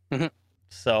 Mm-hmm.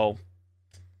 So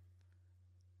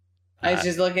I was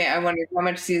just looking. I wondered how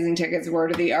much season tickets were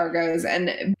to the Argos,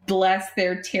 and bless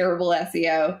their terrible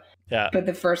SEO. Yeah. But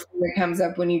the first thing that comes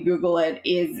up when you Google it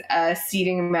is a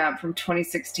seating map from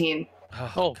 2016.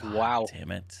 Oh, God, wow!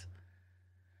 Damn it!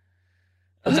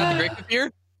 Was that the Great Cup year?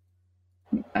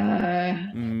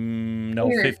 No,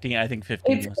 weird. 15. I think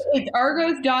 15. It's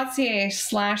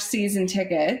argos.ca/season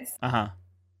tickets. And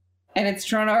it's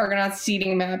Toronto Argonauts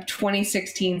seating map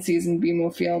 2016 season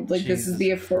BMO Field. Like, Jesus, this is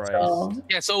the official.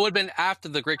 Yeah, so it would have been after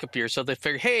the Great Cup year. So they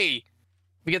figured, hey,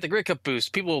 we get the Great Cup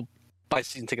boost. People buy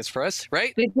season tickets for us,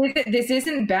 right? This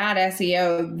isn't bad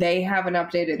SEO. They haven't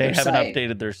updated their site. They haven't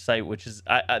updated their site, which is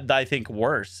I think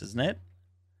worse, isn't it?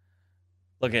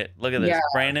 Look at this. Yeah.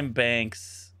 Brandon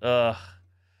Banks. Ugh.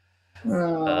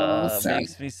 Sad.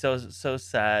 Makes me so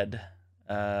sad.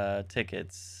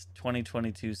 Tickets.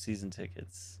 2022 season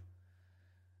tickets.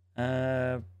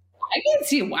 I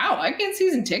can get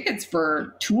season tickets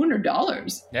for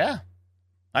 $200. Yeah.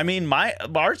 I mean,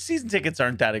 our season tickets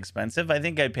aren't that expensive. I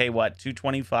think I pay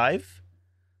 $225,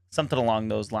 something along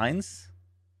those lines.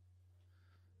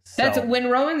 That's when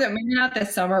Rowan's, maybe not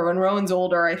this summer. When Rowan's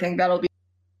older, I think that'll be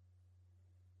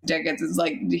tickets. It's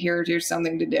like here's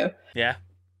something to do. Yeah.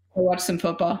 Or watch some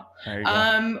football. There you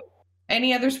go.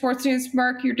 Any other sports news,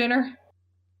 Mark? Your dinner?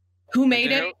 Who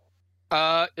made it?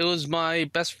 It was my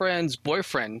best friend's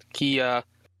boyfriend. He wanted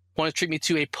to treat me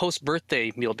to a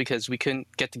post-birthday meal because we couldn't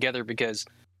get together because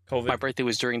COVID. my birthday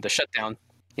was during the shutdown.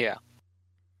 Yeah.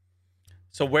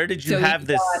 So where did you have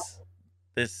this?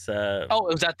 Oh,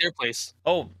 it was at their place.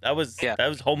 Oh, that was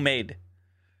homemade.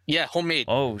 Yeah, homemade.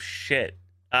 Oh shit.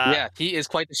 Yeah, he is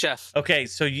quite the chef. Okay,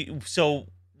 so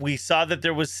we saw that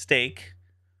there was steak.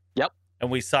 Yep.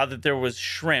 And we saw that there was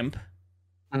shrimp.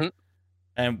 Mm-hmm.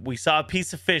 And we saw a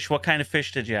piece of fish. What kind of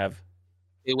fish did you have?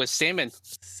 It was salmon.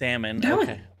 Salmon. That was-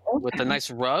 Okay. With a nice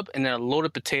rub, and then a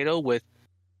loaded potato with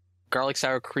garlic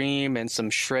sour cream and some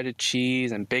shredded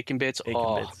cheese and bacon bits.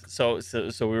 Bits. So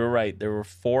we were right. There were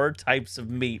 4 types of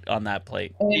meat on that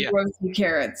plate. And Yeah. roasted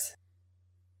carrots.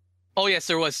 Oh yes,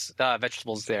 there was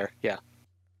vegetables there. Yeah.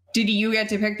 Did you get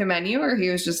to pick the menu, or he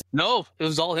was just? No, it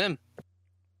was all him.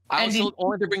 I And was told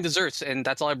only to bring desserts, and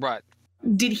that's all I brought.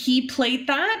 Did he plate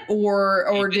that,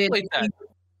 or He did? plate that.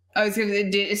 I was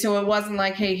gonna. So it wasn't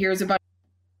like, hey, here's a bunch.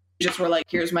 You just were like,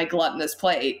 here's my gluttonous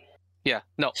plate. Yeah,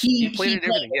 no, He plated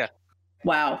everything. Yeah,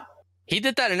 Wow. he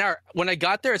did that an hour. When I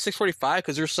got there at 6:45,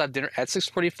 because we were supposed to have dinner at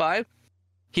 6:45,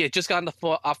 he had just gotten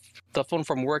off the phone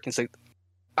from work and said,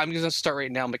 "I'm going to start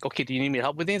right now." I'm like, "Okay, do you need me to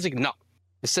help with anything?" He's like, "No,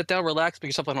 just sit down, relax, make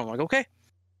yourself at home." I'm like, "Okay."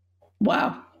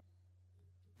 Wow.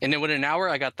 And then within an hour,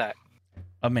 I got that.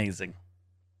 Amazing.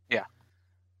 Yeah.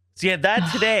 So you had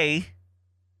that today,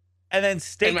 and then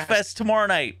Steak my- Fest tomorrow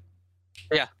night.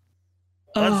 Yeah.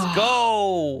 Let's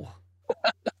go.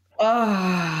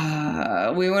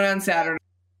 We went on Saturday.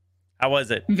 How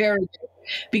was it? Very good.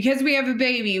 Because we have a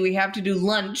baby, we have to do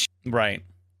lunch. Right.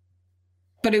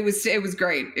 But it was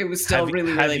great. It was still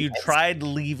really Have really you nice. tried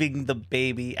leaving the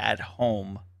baby at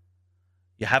home?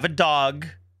 You have a dog.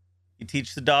 You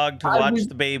teach the dog to I watch was-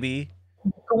 the baby.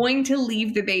 Going to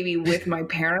leave the baby with my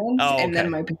parents, Oh, and then okay.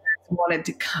 my parents wanted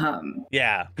to come.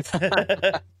 Yeah.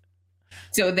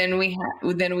 So then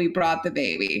we brought the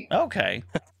baby. Okay.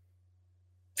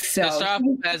 So I started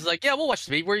off as like, "Yeah, we'll watch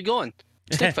the baby. Where are you going?"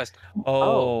 Steak Fest.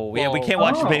 Oh, yeah. We well, can't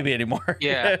watch the oh. baby anymore.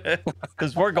 Yeah.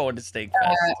 Because we're going to Steak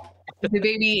Fest. the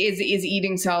baby is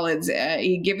eating solids.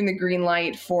 He given the green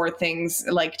light for things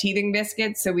like teething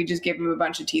biscuits, so we just gave him a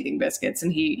bunch of teething biscuits,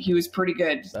 and he was pretty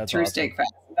good That's through awesome. Steak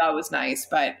Fest. That was nice.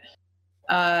 But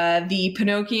the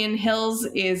Pinocchian Hills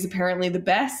is apparently the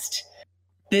best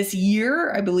this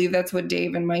year. I believe that's what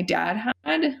Dave and my dad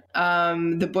had.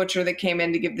 The butcher that came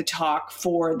in to give the talk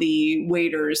for the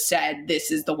waiters said this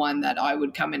is the one that I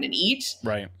would come in and eat.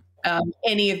 Right.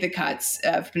 Any of the cuts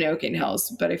of Pinocchian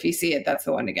Hills, but if you see it, that's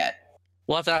the one to get.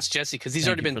 We'll have to ask Jesse because he's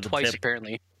Thank already you been for the twice tip.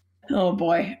 apparently. Oh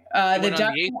boy, He the went duck,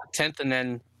 on the 8th, 10th, and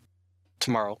then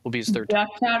tomorrow will be his third. duck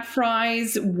fat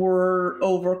fries were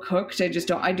overcooked.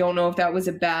 I don't know if that was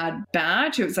a bad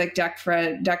batch. It was like duck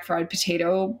fried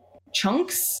potato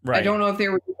chunks. I Right. don't know if they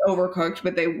were overcooked,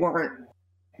 but they weren't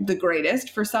the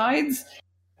greatest for sides.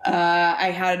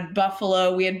 I had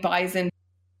buffalo. We had bison.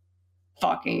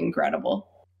 Fucking incredible.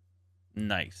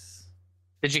 Nice.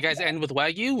 Did you guys end with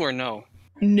Wagyu or no?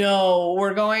 No,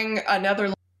 we're going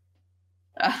another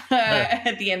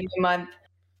at the end of the month.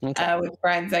 Okay. With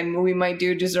friends. We might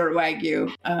do dessert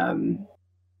Wagyu.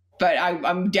 But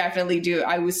I'm definitely do.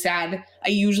 I was sad. I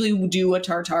usually do a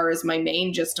tartare as my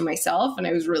main just to myself, and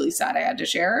I was really sad I had to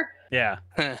share. Yeah.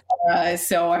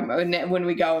 So when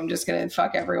we go, I'm just gonna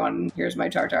fuck everyone. Here's my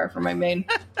tartare for my main.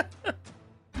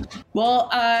 Well,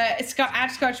 Scott at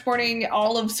Scotch Sporting,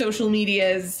 all of social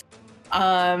medias.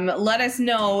 Let us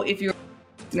know if you're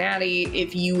Natty,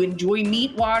 if you enjoy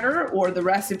meat water or the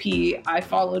recipe I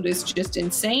followed is just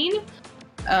insane.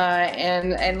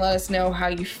 And let us know how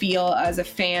you feel as a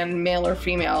fan, male or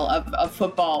female, of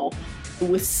football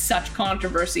with such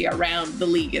controversy around the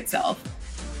league itself.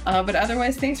 But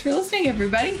otherwise, thanks for listening,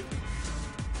 everybody.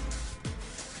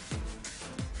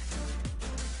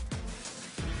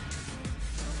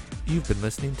 You've been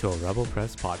listening to a Rebel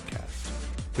Press podcast.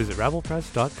 Visit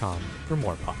rebelpress.com for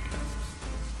more podcasts.